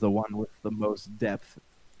 Deckard was the one with the most depth.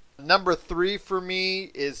 Number 3 for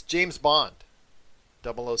me is James Bond,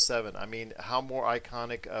 007. I mean, how more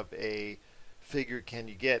iconic of a figure can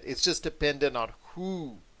you get? It's just dependent on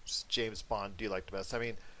whose James Bond do you like the best. I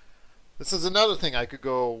mean, this is another thing. I could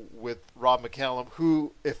go with Rob McCallum,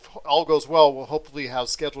 who, if all goes well, will hopefully have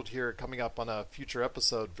scheduled here coming up on a future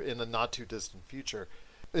episode in the not too distant future.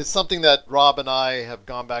 It's something that Rob and I have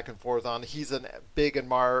gone back and forth on. He's a big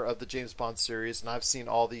admirer of the James Bond series, and I've seen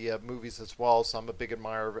all the movies as well, so I'm a big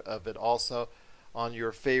admirer of it also. On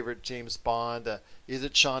your favorite James Bond, is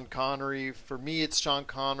it Sean Connery? For me, it's Sean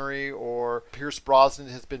Connery, or Pierce Brosnan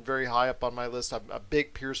has been very high up on my list. I'm a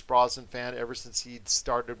big Pierce Brosnan fan ever since he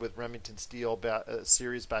started with Remington Steele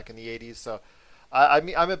series back in the 80s. So I'm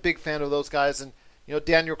a big fan of those guys. And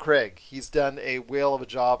Daniel Craig, he's done a whale of a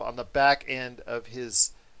job on the back end of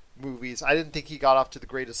his movies. I didn't think he got off to the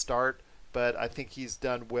greatest start, but I think he's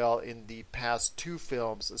done well in the past 2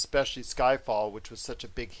 films, especially Skyfall, which was such a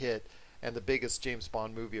big hit and the biggest James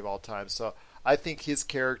Bond movie of all time. So I think his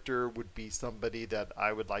character would be somebody that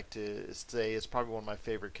I would like to say is probably one of my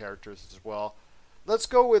favorite characters as well. Let's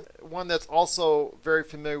go with one that's also very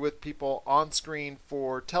familiar with people on screen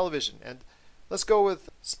for television. And let's go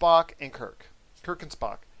with Spock and Kirk. Kirk and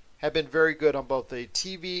Spock have been very good on both a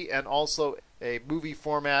TV and also a movie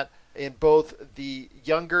format in both the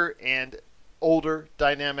younger and older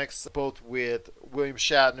dynamics, both with William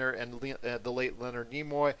Shatner and the late Leonard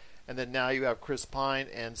Nimoy. And then now you have Chris Pine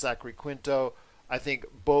and Zachary Quinto. I think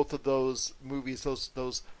both of those movies,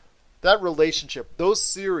 that relationship, those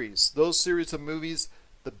series of movies,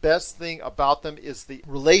 the best thing about them is the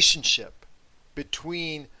relationship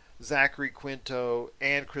between Zachary Quinto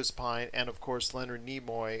and Chris Pine, and of course Leonard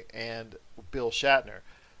Nimoy and Bill Shatner.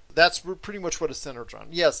 That's pretty much what it's centered on.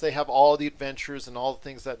 Yes, they have all the adventures and all the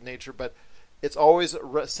things of that nature, but it's always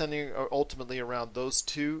centering ultimately around those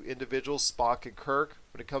 2 individuals, Spock and Kirk,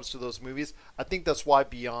 when it comes to those movies. I think that's why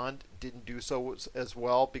Beyond didn't do so as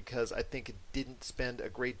well, because I think it didn't spend a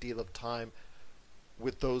great deal of time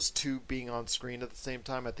with those two being on screen at the same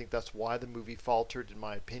time. I think that's why the movie faltered, in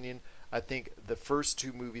my opinion. I think the first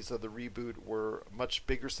two movies of the reboot were a much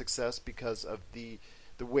bigger success because of the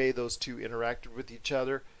way those two interacted with each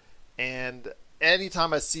other. And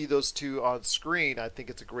anytime I see those two on screen, I think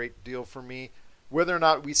it's a great deal for me. Whether or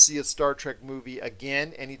not we see a Star Trek movie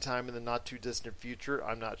again anytime in the not-too-distant future,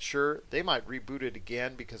 I'm not sure. They might reboot it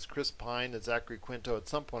again because Chris Pine and Zachary Quinto at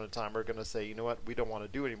some point in time are going to say, you know what, we don't want to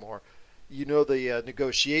do anymore. You know, the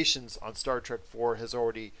negotiations on Star Trek 4 has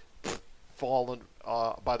already fallen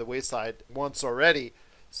by the wayside once already.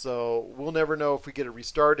 So we'll never know if we get it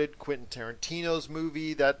restarted. Quentin Tarantino's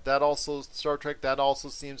movie, that also, Star Trek, that also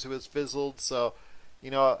seems to have fizzled. So,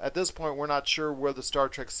 you know, at this point, we're not sure where the Star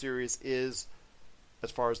Trek series is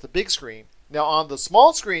as far as the big screen. Now, on the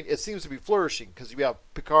small screen, it seems to be flourishing because you have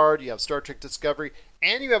Picard, you have Star Trek Discovery,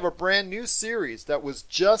 and you have a brand new series that was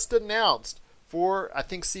just announced for, I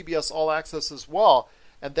think, CBS All Access as well,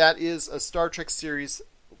 and that is a Star Trek series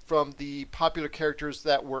from the popular characters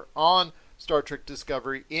that were on Star Trek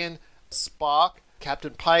Discovery in Spock,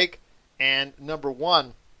 Captain Pike, and Number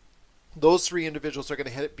One. Those three individuals are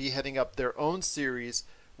going to be heading up their own series,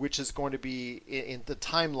 which is going to be in the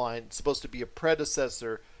timeline, supposed to be a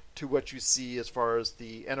predecessor to what you see as far as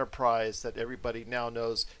the Enterprise that everybody now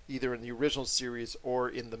knows, either in the original series or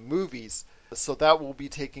in the movies. So that will be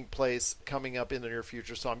taking place coming up in the near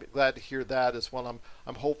future. So I'm glad to hear that as well.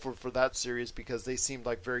 I'm hopeful for that series because they seemed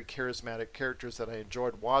like very charismatic characters that I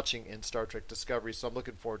enjoyed watching in Star Trek Discovery. So I'm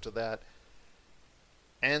looking forward to that.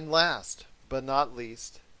 And last but not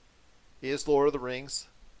least is Lord of the Rings.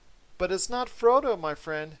 But it's not Frodo, my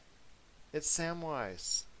friend. It's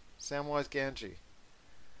Samwise. Samwise Gamgee.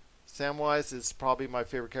 Samwise is probably my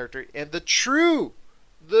favorite character and the true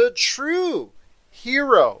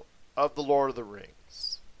hero of the Lord of the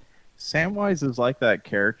Rings. Samwise is like that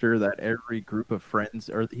character that every group of friends,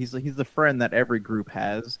 or he's the friend that every group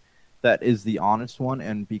has that is the honest one,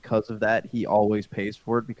 and because of that, he always pays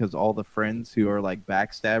for it because all the friends who are like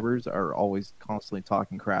backstabbers are always constantly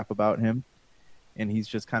talking crap about him. And he's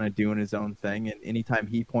just kind of doing his own thing. And anytime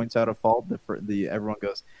he points out a fault, everyone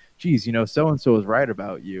goes, geez, you know, so-and-so is right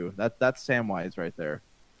about you. That's Samwise right there.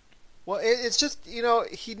 Well, it's just, you know,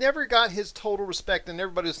 he never got his total respect. And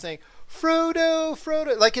everybody was saying,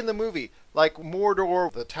 Frodo, like in the movie. Like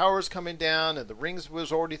Mordor, the tower's coming down and the rings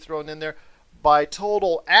was already thrown in there. By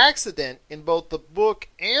total accident in both the book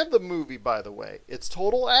and the movie, by the way. It's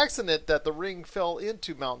total accident that the ring fell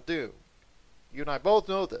into Mount Doom. You and I both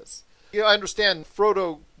know this. You know, I understand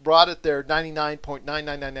Frodo brought it there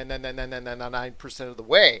 99.9999999% of the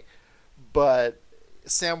way, but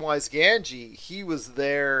Samwise Gamgee, he was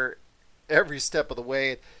there every step of the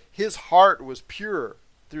way. His heart was pure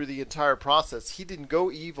through the entire process. He didn't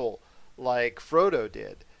go evil like Frodo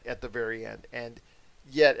did at the very end, and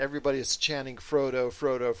yet everybody is chanting Frodo,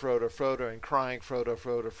 Frodo, Frodo, Frodo, and crying Frodo,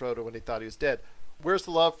 Frodo, Frodo when they thought he was dead. Where's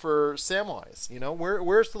the love for Samwise? You know,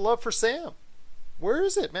 where's the love for Sam? Where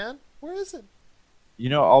is it, man? Where is it? You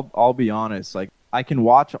know, I'll be honest. Like, I can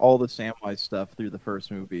watch all the Samwise stuff through the first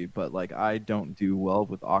movie, but like, I don't do well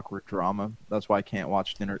with awkward drama. That's why I can't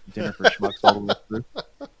watch Dinner for Schmucks all the way through.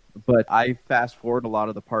 But I fast forward a lot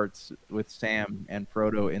of the parts with Sam and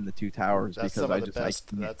Frodo in the Two Towers because that's some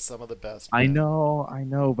of the best. Man. I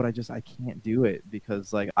know, but I can't do it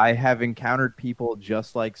because like I have encountered people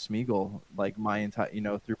just like Smeagol, like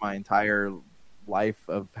through my entire life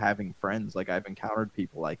of having friends. Like I've encountered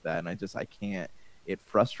people like that, and I can't. It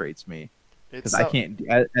frustrates me because I can't.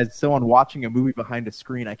 As someone watching a movie behind a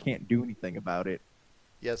screen, I can't do anything about it.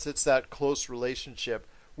 Yes, it's that close relationship,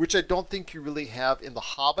 which I don't think you really have in the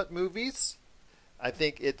Hobbit movies. I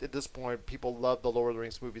think at this point, people love the Lord of the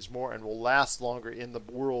Rings movies more and will last longer in the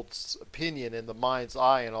world's opinion, in the mind's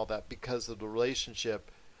eye, and all that because of the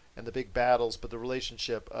relationship and the big battles, but the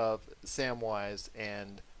relationship of Samwise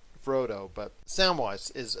and Frodo. But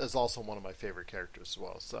Samwise is also one of my favorite characters as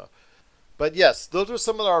well. So, but yes, those are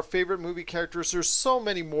some of our favorite movie characters. There's so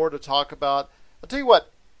many more to talk about. I'll tell you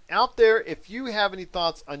what, out there, if you have any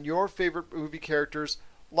thoughts on your favorite movie characters,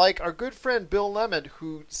 like our good friend Bill Lemon,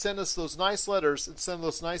 who sent us those nice letters and sent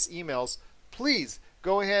those nice emails, please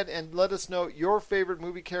go ahead and let us know your favorite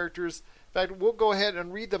movie characters. In fact, we'll go ahead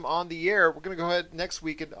and read them on the air. We're going to go ahead next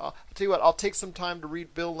week, and I'll tell you what, I'll take some time to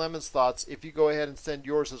read Bill Lemon's thoughts if you go ahead and send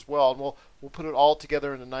yours as well, and we'll put it all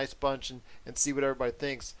together in a nice bunch and see what everybody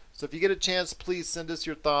thinks. So if you get a chance, please send us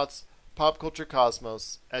your thoughts,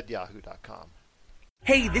 popculturecosmos@yahoo.com.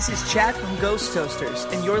 Hey, this is Chad from Ghost Toasters,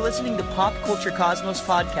 and you're listening to Pop Culture Cosmos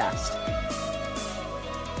Podcast.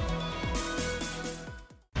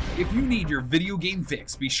 If you need your video game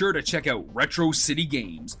fix, be sure to check out Retro City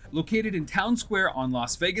Games. Located in Town Square on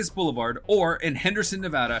Las Vegas Boulevard or in Henderson,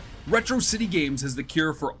 Nevada, Retro City Games has the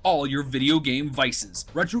cure for all your video game vices.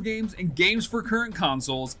 Retro games and games for current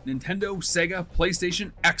consoles, Nintendo, Sega,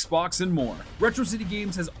 PlayStation, Xbox, and more. Retro City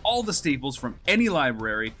Games has all the staples from any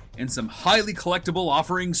library and some highly collectible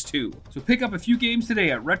offerings too. So pick up a few games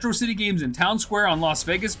today at Retro City Games in Town Square on Las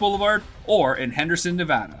Vegas Boulevard or in Henderson,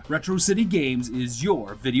 Nevada. Retro City Games is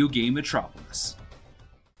your video game metropolis.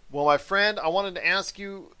 Well, my friend, I wanted to ask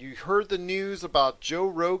you, you heard the news about Joe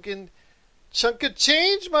Rogan. Chunk of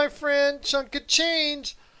change, my friend, chunk of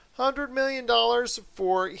change. $100 million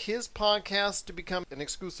for his podcast to become an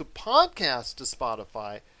exclusive podcast to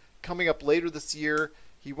Spotify coming up later this year.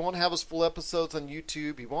 He won't have his full episodes on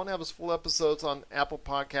YouTube. He won't have his full episodes on Apple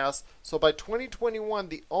Podcasts. So by 2021,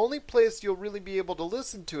 the only place you'll really be able to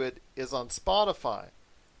listen to it is on Spotify.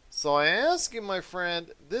 So I ask you, my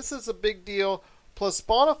friend, this is a big deal. Plus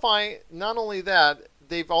Spotify, not only that,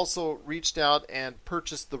 they've also reached out and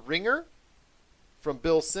purchased The Ringer from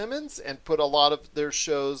Bill Simmons and put a lot of their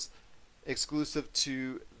shows exclusive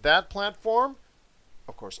to that platform.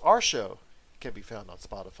 Of course, our show can be found on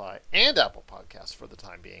Spotify and Apple Podcasts for the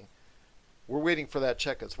time being. We're waiting for that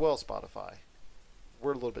check as well, Spotify.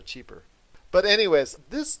 We're a little bit cheaper. But anyways,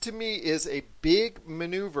 this to me is a big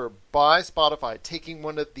maneuver by Spotify, taking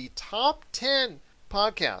one of the top 10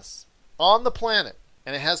 podcasts on the planet,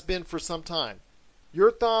 and it has been for some time.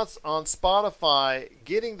 Your thoughts on Spotify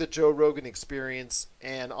getting the Joe Rogan experience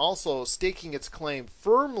and also staking its claim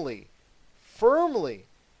firmly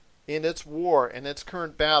in its war and its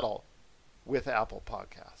current battle with Apple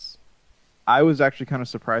Podcasts? I was actually kind of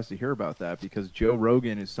surprised to hear about that because Joe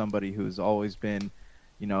Rogan is somebody who's always been,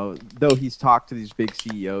 you know, though he's talked to these big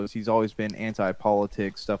CEOs, he's always been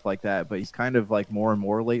anti-politics, stuff like that, but he's kind of like more and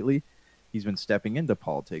more lately, he's been stepping into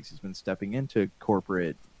politics, he's been stepping into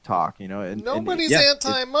corporate talk, you know. And nobody's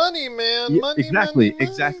anti-money, man. Yeah, money, exactly, money.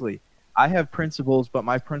 Exactly. I have principles, but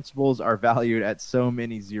my principles are valued at so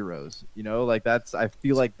many zeros. You know, like I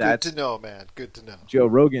feel like that's good to know, man. Good to know. Joe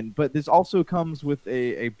Rogan. But this also comes with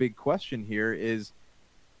a big question here is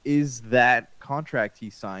that contract he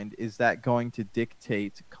signed, is that going to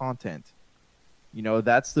dictate content? You know,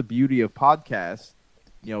 that's the beauty of podcasts.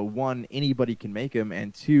 You know, one, anybody can make them,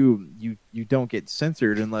 and two, you don't get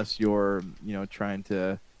censored unless you're, you know, trying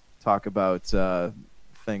to talk about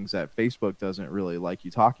things that Facebook doesn't really like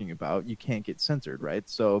you talking about. You can't get censored, right?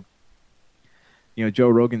 So, you know, Joe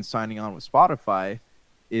Rogan signing on with Spotify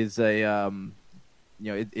is a,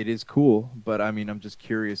 you know, it is cool, but I mean, I'm just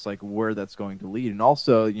curious, like, where that's going to lead. And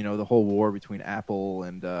also, you know, the whole war between Apple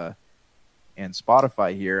and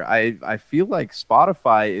Spotify here. I feel like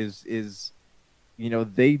Spotify is, you know,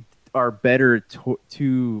 they are better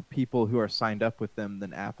to people who are signed up with them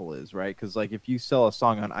than Apple is, right? Because, like, if you sell a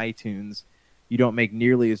song on iTunes, you don't make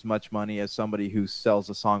nearly as much money as somebody who sells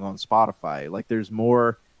a song on Spotify. Like,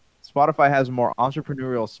 Spotify has more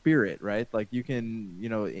entrepreneurial spirit, right? Like, you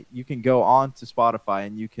can go on to Spotify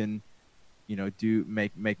and you can, you know,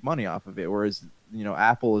 make money off of it. Whereas, you know,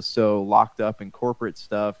 Apple is so locked up in corporate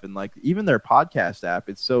stuff, and like even their podcast app,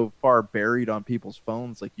 it's so far buried on people's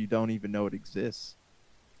phones, like you don't even know it exists.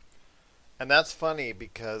 And that's funny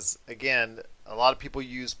because, again, a lot of people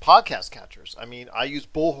use podcast catchers. I mean, I use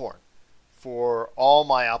Bullhorn for all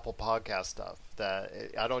my Apple Podcast stuff. That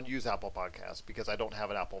I don't use Apple Podcasts because I don't have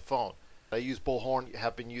an Apple phone. I use Bullhorn,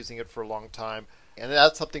 have been using it for a long time, and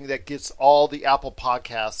that's something that gets all the Apple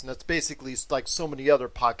Podcasts, and it's basically like so many other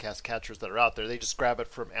podcast catchers that are out there. They just grab it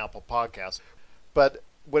from Apple Podcasts. But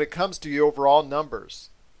when it comes to the overall numbers,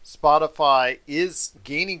 Spotify is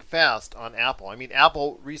gaining fast on Apple. I mean,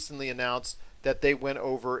 Apple recently announced that they went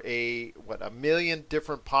over 1 million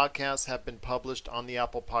different podcasts have been published on the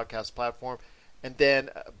Apple Podcast platform. And then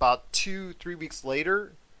about 2-3 weeks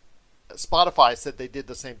later, Spotify said they did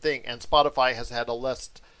the same thing. And Spotify has had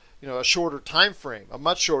a shorter time frame, a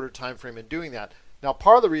much shorter time frame in doing that. Now,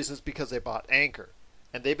 part of the reason is because they bought Anchor.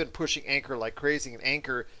 And they've been pushing Anchor like crazy. And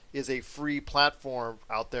Anchor is a free platform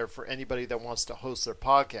out there for anybody that wants to host their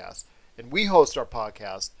podcast. And we host our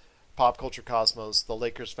podcast, Pop Culture Cosmos, The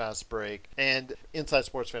Lakers Fast Break, and Inside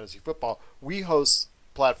Sports Fantasy Football. We host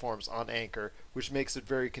platforms on Anchor, which makes it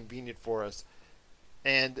very convenient for us.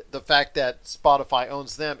 And the fact that Spotify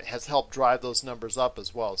owns them has helped drive those numbers up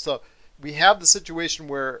as well. So we have the situation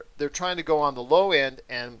where they're trying to go on the low end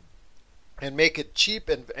and make it cheap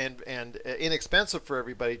and inexpensive for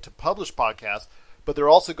everybody to publish podcasts, but they're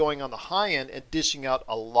also going on the high end and dishing out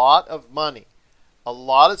a lot of money, a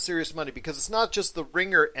lot of serious money, because it's not just the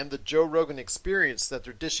Ringer and the Joe Rogan Experience that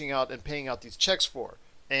they're dishing out and paying out these checks for.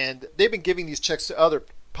 And they've been giving these checks to other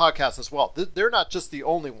podcasts as well. They're not just the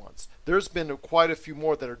only ones. There's been quite a few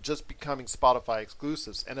more that are just becoming Spotify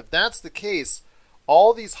exclusives. And if that's the case,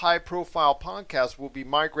 all these high-profile podcasts will be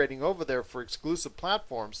migrating over there for exclusive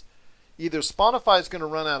platforms. Either Spotify is going to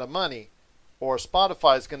run out of money, or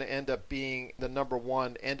Spotify is going to end up being the number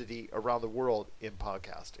one entity around the world in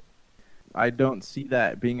podcasting. I don't see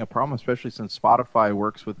that being a problem, especially since Spotify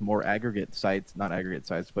works with more aggregate sites, not aggregate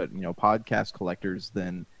sites, but podcast collectors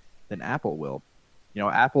than Apple will.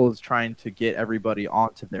 Apple is trying to get everybody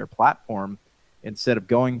onto their platform instead of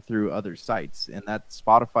going through other sites, and that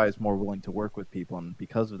Spotify is more willing to work with people, and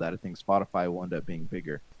because of that, I think Spotify will end up being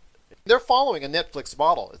bigger. They're following a Netflix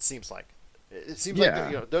model, it seems like. It seems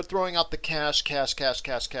like they're throwing out the cash.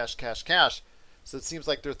 So it seems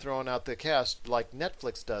like they're throwing out the cash like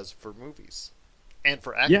Netflix does for movies and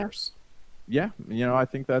for actors. Yeah, I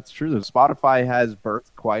think that's true. Spotify has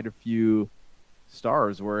birthed quite a few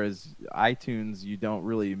stars, whereas iTunes,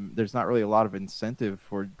 there's not really a lot of incentive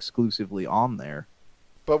for exclusively on there.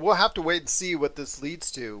 But we'll have to wait and see what this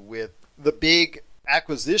leads to with the big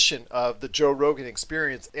acquisition of the Joe Rogan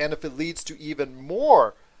Experience, and if it leads to even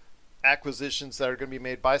more acquisitions that are going to be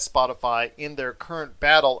made by Spotify in their current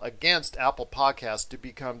battle against Apple Podcasts to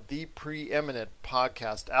become the preeminent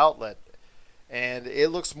podcast outlet. And it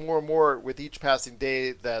looks more and more with each passing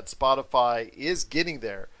day that Spotify is getting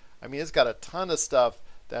there. I mean, it's got a ton of stuff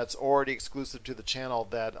that's already exclusive to the channel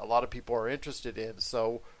that a lot of people are interested in.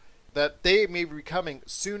 So that they may be coming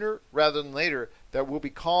sooner rather than later, that we'll be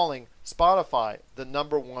calling Spotify the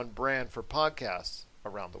number one brand for podcasts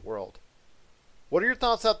around the world. What are your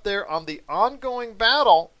thoughts out there on the ongoing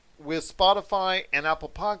battle with Spotify and Apple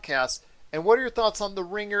Podcasts? And what are your thoughts on The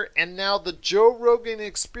Ringer and now the Joe Rogan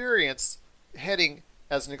Experience heading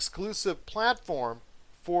as an exclusive platform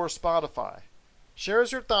for Spotify? Share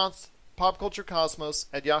us your thoughts,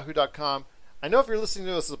 popculturecosmos@yahoo.com. I know if you're listening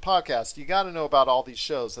to us as a podcast, you got to know about all these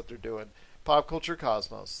shows that they're doing.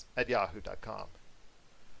 popculturecosmos@yahoo.com.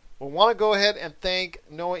 We want to go ahead and thank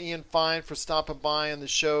Noah Ian Fine for stopping by on the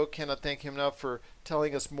show. Cannot thank him enough for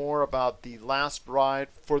telling us more about The Last Ride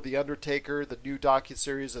for The Undertaker, the new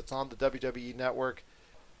docuseries that's on the WWE Network.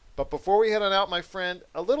 But before we head on out, my friend,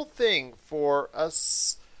 a little thing for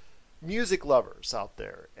us music lovers out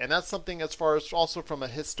there. And that's something as far as also from a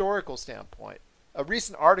historical standpoint. A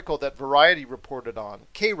recent article that Variety reported on,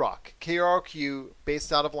 K-Rock, KROQ,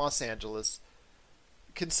 based out of Los Angeles,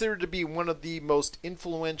 considered to be one of the most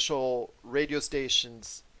influential radio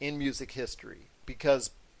stations in music history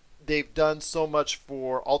because they've done so much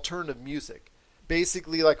for alternative music.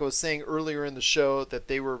 Basically, like I was saying earlier in the show, that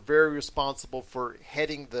they were very responsible for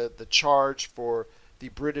heading the charge for the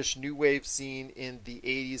British new wave scene in the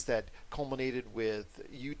 80s that culminated with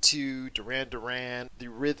U2, Duran Duran, the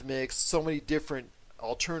Rhythmics, so many different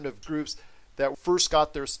alternative groups that first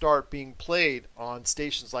got their start being played on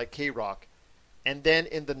stations like K-Rock. And then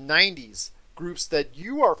in the 90s, groups that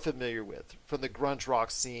you are familiar with from the grunge rock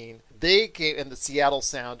scene, they came in the Seattle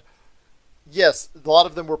sound. Yes, a lot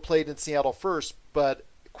of them were played in Seattle first, but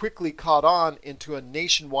quickly caught on into a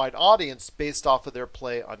nationwide audience based off of their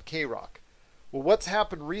play on K-Rock. Well, what's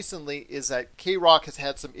happened recently is that K-Rock has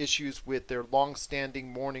had some issues with their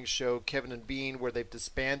long-standing morning show, Kevin and Bean, where they've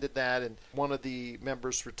disbanded that, and one of the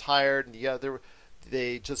members retired, and the other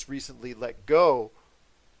they just recently let go.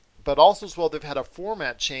 But also as well, they've had a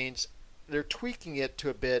format change. They're tweaking it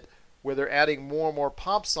to a bit where they're adding more and more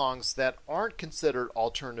pop songs that aren't considered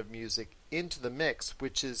alternative music into the mix,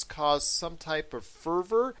 which has caused some type of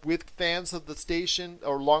fervor with fans of the station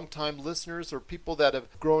or longtime listeners or people that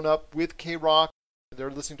have grown up with K-Rock.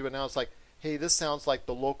 They're listening to it now. It's like, hey, this sounds like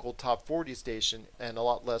the local top 40 station and a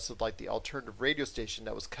lot less of like the alternative radio station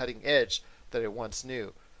that was cutting edge that it once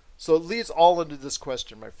knew. So it leads all into this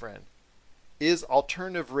question, my friend. Is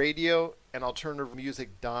alternative radio and alternative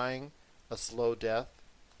music dying a slow death?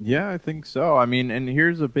 Yeah, I think so. I mean, and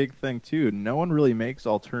here's a big thing too. No one really makes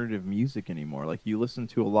alternative music anymore. Like you listen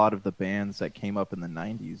to a lot of the bands that came up in the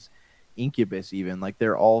 90s, Incubus even, like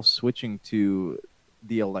they're all switching to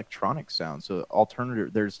the electronic sound. So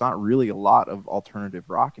alternative, there's not really a lot of alternative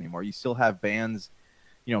rock anymore. You still have bands,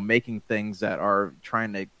 making things that are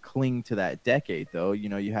trying to cling to that decade, though.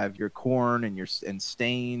 You have your Korn and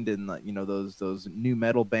Stained and those new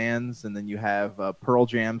metal bands, and then you have Pearl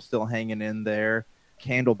Jam still hanging in there.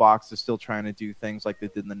 Candlebox is still trying to do things like they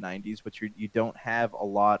did in the 90s, but you don't have a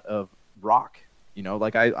lot of rock.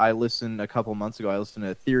 Like I listened a couple months ago, I listened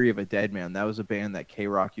to Theory of a Dead Man. That was a band that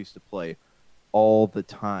K-Rock used to play all the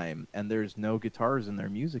time, and there's no guitars in their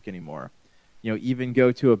music anymore. Even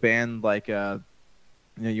go to a band like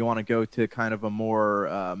you want to go to kind of a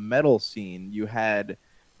more metal scene. You had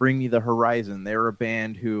Bring Me the Horizon. They're a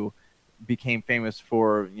band who became famous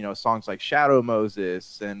for, you know, songs like Shadow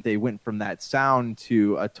Moses, and they went from that sound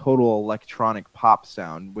to a total electronic pop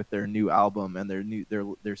sound with their new album and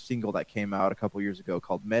their single that came out a couple years ago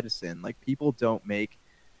called Medicine. Like, people don't make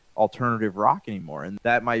alternative rock anymore, and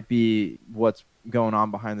that might be what's going on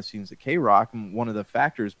behind the scenes at K-Rock, one of the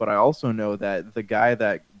factors. But I also know that the guy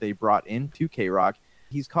that they brought into K-Rock,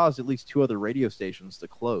 he's caused at least 2 other radio stations to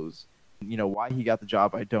close. You know, why he got the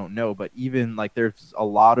job, I don't know. But even, like, there's a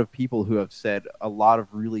lot of people who have said a lot of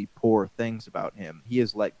really poor things about him. He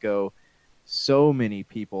has let go so many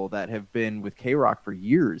people that have been with K-Rock for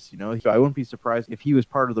years, you know. So I wouldn't be surprised if he was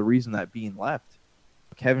part of the reason that Bean left.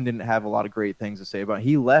 Kevin didn't have a lot of great things to say about it.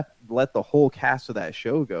 He let the whole cast of that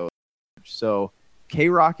show go. So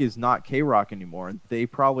K-Rock is not K-Rock anymore. They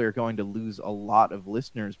probably are going to lose a lot of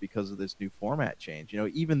listeners because of this new format change. You know,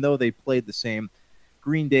 even though they played the same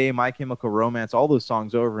Green Day, My Chemical Romance, all those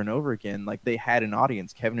songs over and over again, like, they had an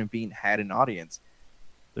audience. Kevin and Bean had an audience.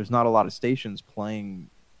 There's not a lot of stations playing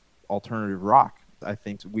alternative rock. I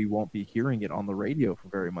think we won't be hearing it on the radio for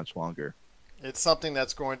very much longer. It's something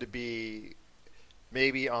that's going to be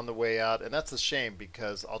maybe on the way out, and that's a shame,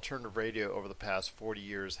 because alternative radio over the past 40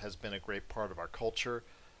 years has been a great part of our culture,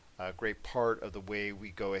 a great part of the way we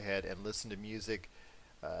go ahead and listen to music.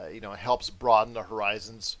 You know, it helps broaden the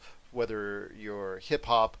horizons, whether you're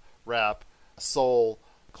hip-hop, rap, soul,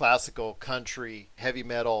 classical, country, heavy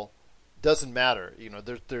metal, doesn't matter. You know,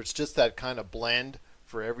 there's just that kind of blend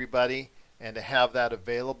for everybody, and to have that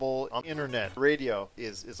available on internet radio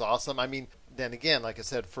is awesome. I mean, then again, like I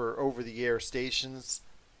said, for over-the-air stations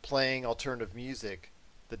playing alternative music,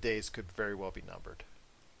 the days could very well be numbered.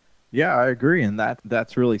 Yeah, I agree, and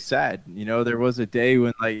that's really sad. You know, there was a day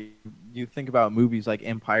when, like, you think about movies like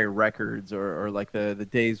Empire Records or like the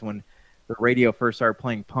days when the radio first started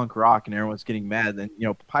playing punk rock and everyone's getting mad. And, you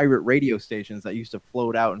know, pirate radio stations that used to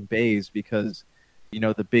float out in bays because, you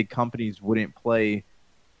know, the big companies wouldn't play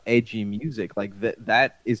edgy music. Like,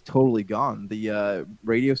 that is totally gone. The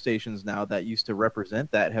radio stations now that used to represent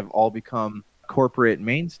that have all become corporate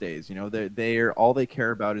mainstays. You know, they're all they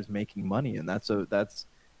care about is making money, and that's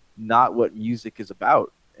not what music is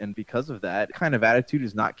about. And because of that kind of attitude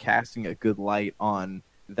is not casting a good light on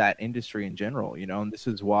that industry in general, you know. And this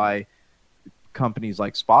is why companies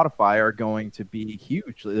like Spotify are going to be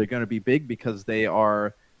huge. They're going to be big because they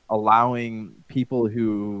are allowing people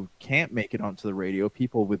who can't make it onto the radio,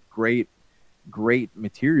 people with great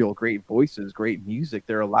material, great voices, great music,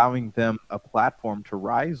 they're allowing them a platform to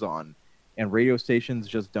rise on. And radio stations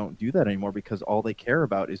just don't do that anymore because all they care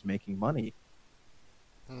about is making money.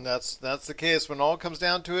 And that's the case. When all comes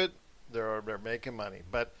down to it, they're making money.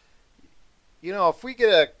 But, you know, if we get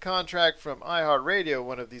a contract from iHeartRadio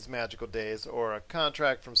one of these magical days, or a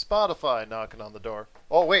contract from Spotify knocking on the door,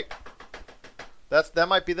 oh wait, that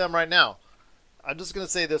might be them right now. I'm just going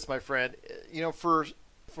to say this, my friend. You know, for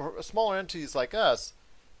smaller entities like us,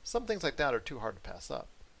 some things like that are too hard to pass up.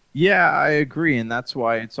 Yeah, I agree, and that's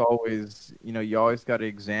why it's always, you know, you always got to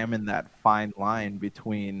examine that fine line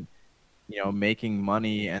between, you know, making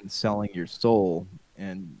money and selling your soul.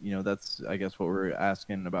 And, you know, that's, I guess, what we're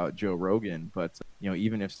asking about Joe Rogan. But, you know,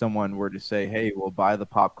 even if someone were to say, hey, we'll buy the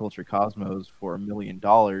Pop Culture Cosmos for $1 million,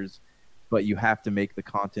 but you have to make the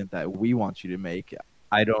content that we want you to make,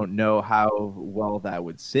 I don't know how well that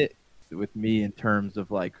would sit with me in terms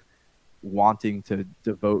of, like, wanting to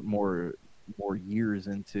devote more years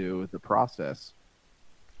into the process.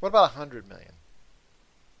 What about $100 million?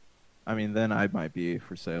 I mean, then I might be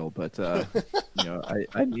for sale, but you know,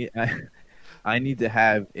 I need to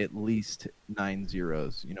have at least 9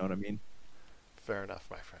 zeros. You know what I mean? Fair enough,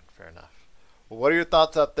 my friend. Fair enough. Well, what are your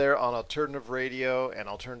thoughts out there on alternative radio and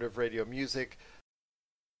alternative radio music?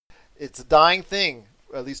 It's a dying thing,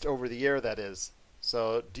 at least over the air, that is.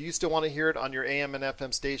 So, do you still want to hear it on your AM and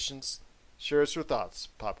FM stations? Share us your thoughts.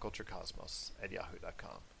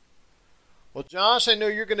 popculturecosmos@yahoo.com. Well, Josh, I know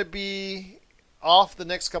you're going to be off the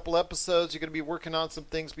next couple episodes. You're going to be working on some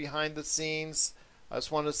things behind the scenes. I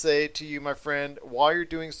just want to say to you, my friend, while you're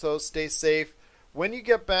doing so, stay safe. When you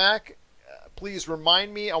get back, please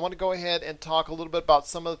remind me. I want to go ahead and talk a little bit about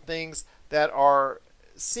some of the things that are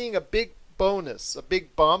seeing a big bonus, a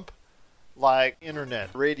big bump, like internet,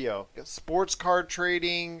 radio, sports card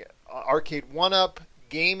trading, Arcade 1-Up,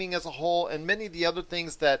 gaming as a whole, and many of the other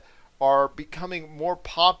things that are becoming more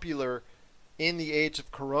popular in the age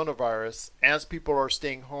of coronavirus as people are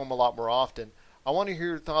staying home a lot more often. I want to hear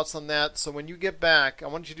your thoughts on that. So when you get back, I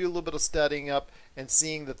want you to do a little bit of studying up and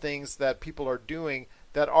seeing the things that people are doing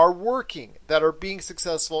that are working, that are being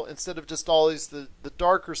successful, instead of just always the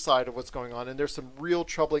darker side of what's going on. And there's some real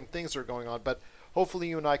troubling things that are going on. But hopefully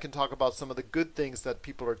you and I can talk about some of the good things that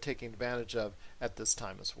people are taking advantage of at this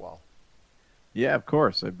time as well. Yeah, of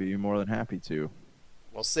course. I'd be more than happy to.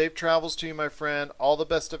 Well, safe travels to you, my friend. All the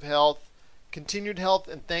best of health, continued health,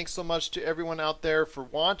 and thanks so much to everyone out there for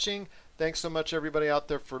watching. Thanks so much, everybody out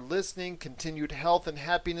there, for listening. Continued health and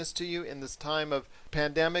happiness to you in this time of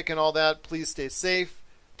pandemic and all that. Please stay safe.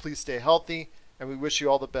 Please stay healthy. And we wish you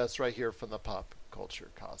all the best right here from the Pop Culture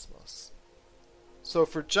Cosmos. So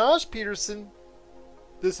for Josh Peterson,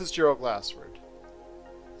 this is Gerald Glassford.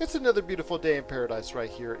 It's another beautiful day in paradise right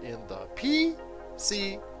here in the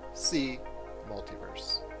PCC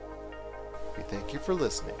Multiverse. We thank you for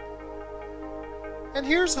listening. And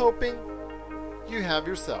here's hoping you have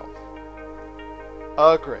yourself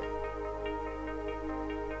a great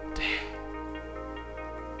day.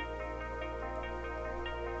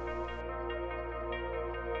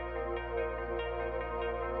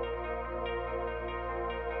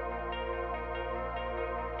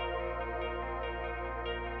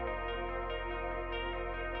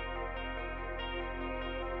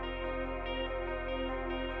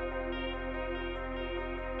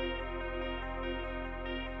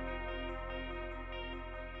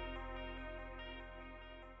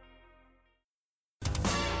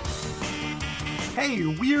 Hey,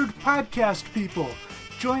 weird podcast people!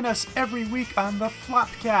 Join us every week on the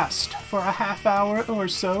Flopcast for a half hour or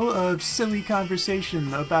so of silly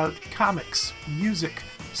conversation about comics, music,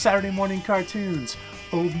 Saturday morning cartoons,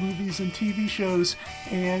 old movies and TV shows,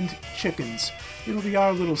 and chickens. It'll be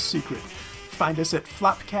our little secret. Find us at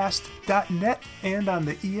flopcast.net and on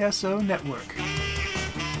the ESO network.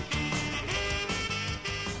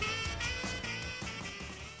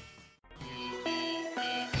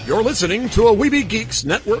 You're listening to a Weeby Geeks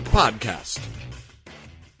Network podcast.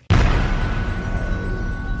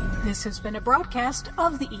 This has been a broadcast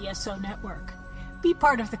of the ESO Network. Be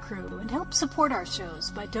part of the crew and help support our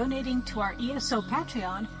shows by donating to our ESO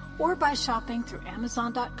Patreon or by shopping through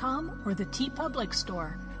Amazon.com or the TeePublic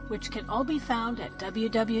store, which can all be found at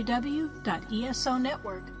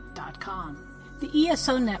www.esonetwork.com. The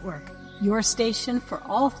ESO Network, your station for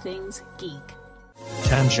all things geek.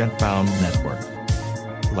 Tangent Bound Network.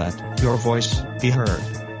 Let your voice be heard.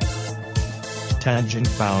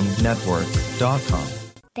 TangentBoundNetwork.com.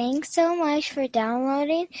 Thanks so much for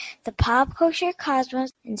downloading the Pop Culture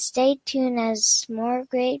Cosmos, and stay tuned as more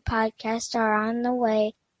great podcasts are on the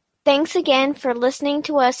way. Thanks again for listening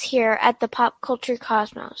to us here at the Pop Culture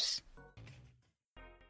Cosmos.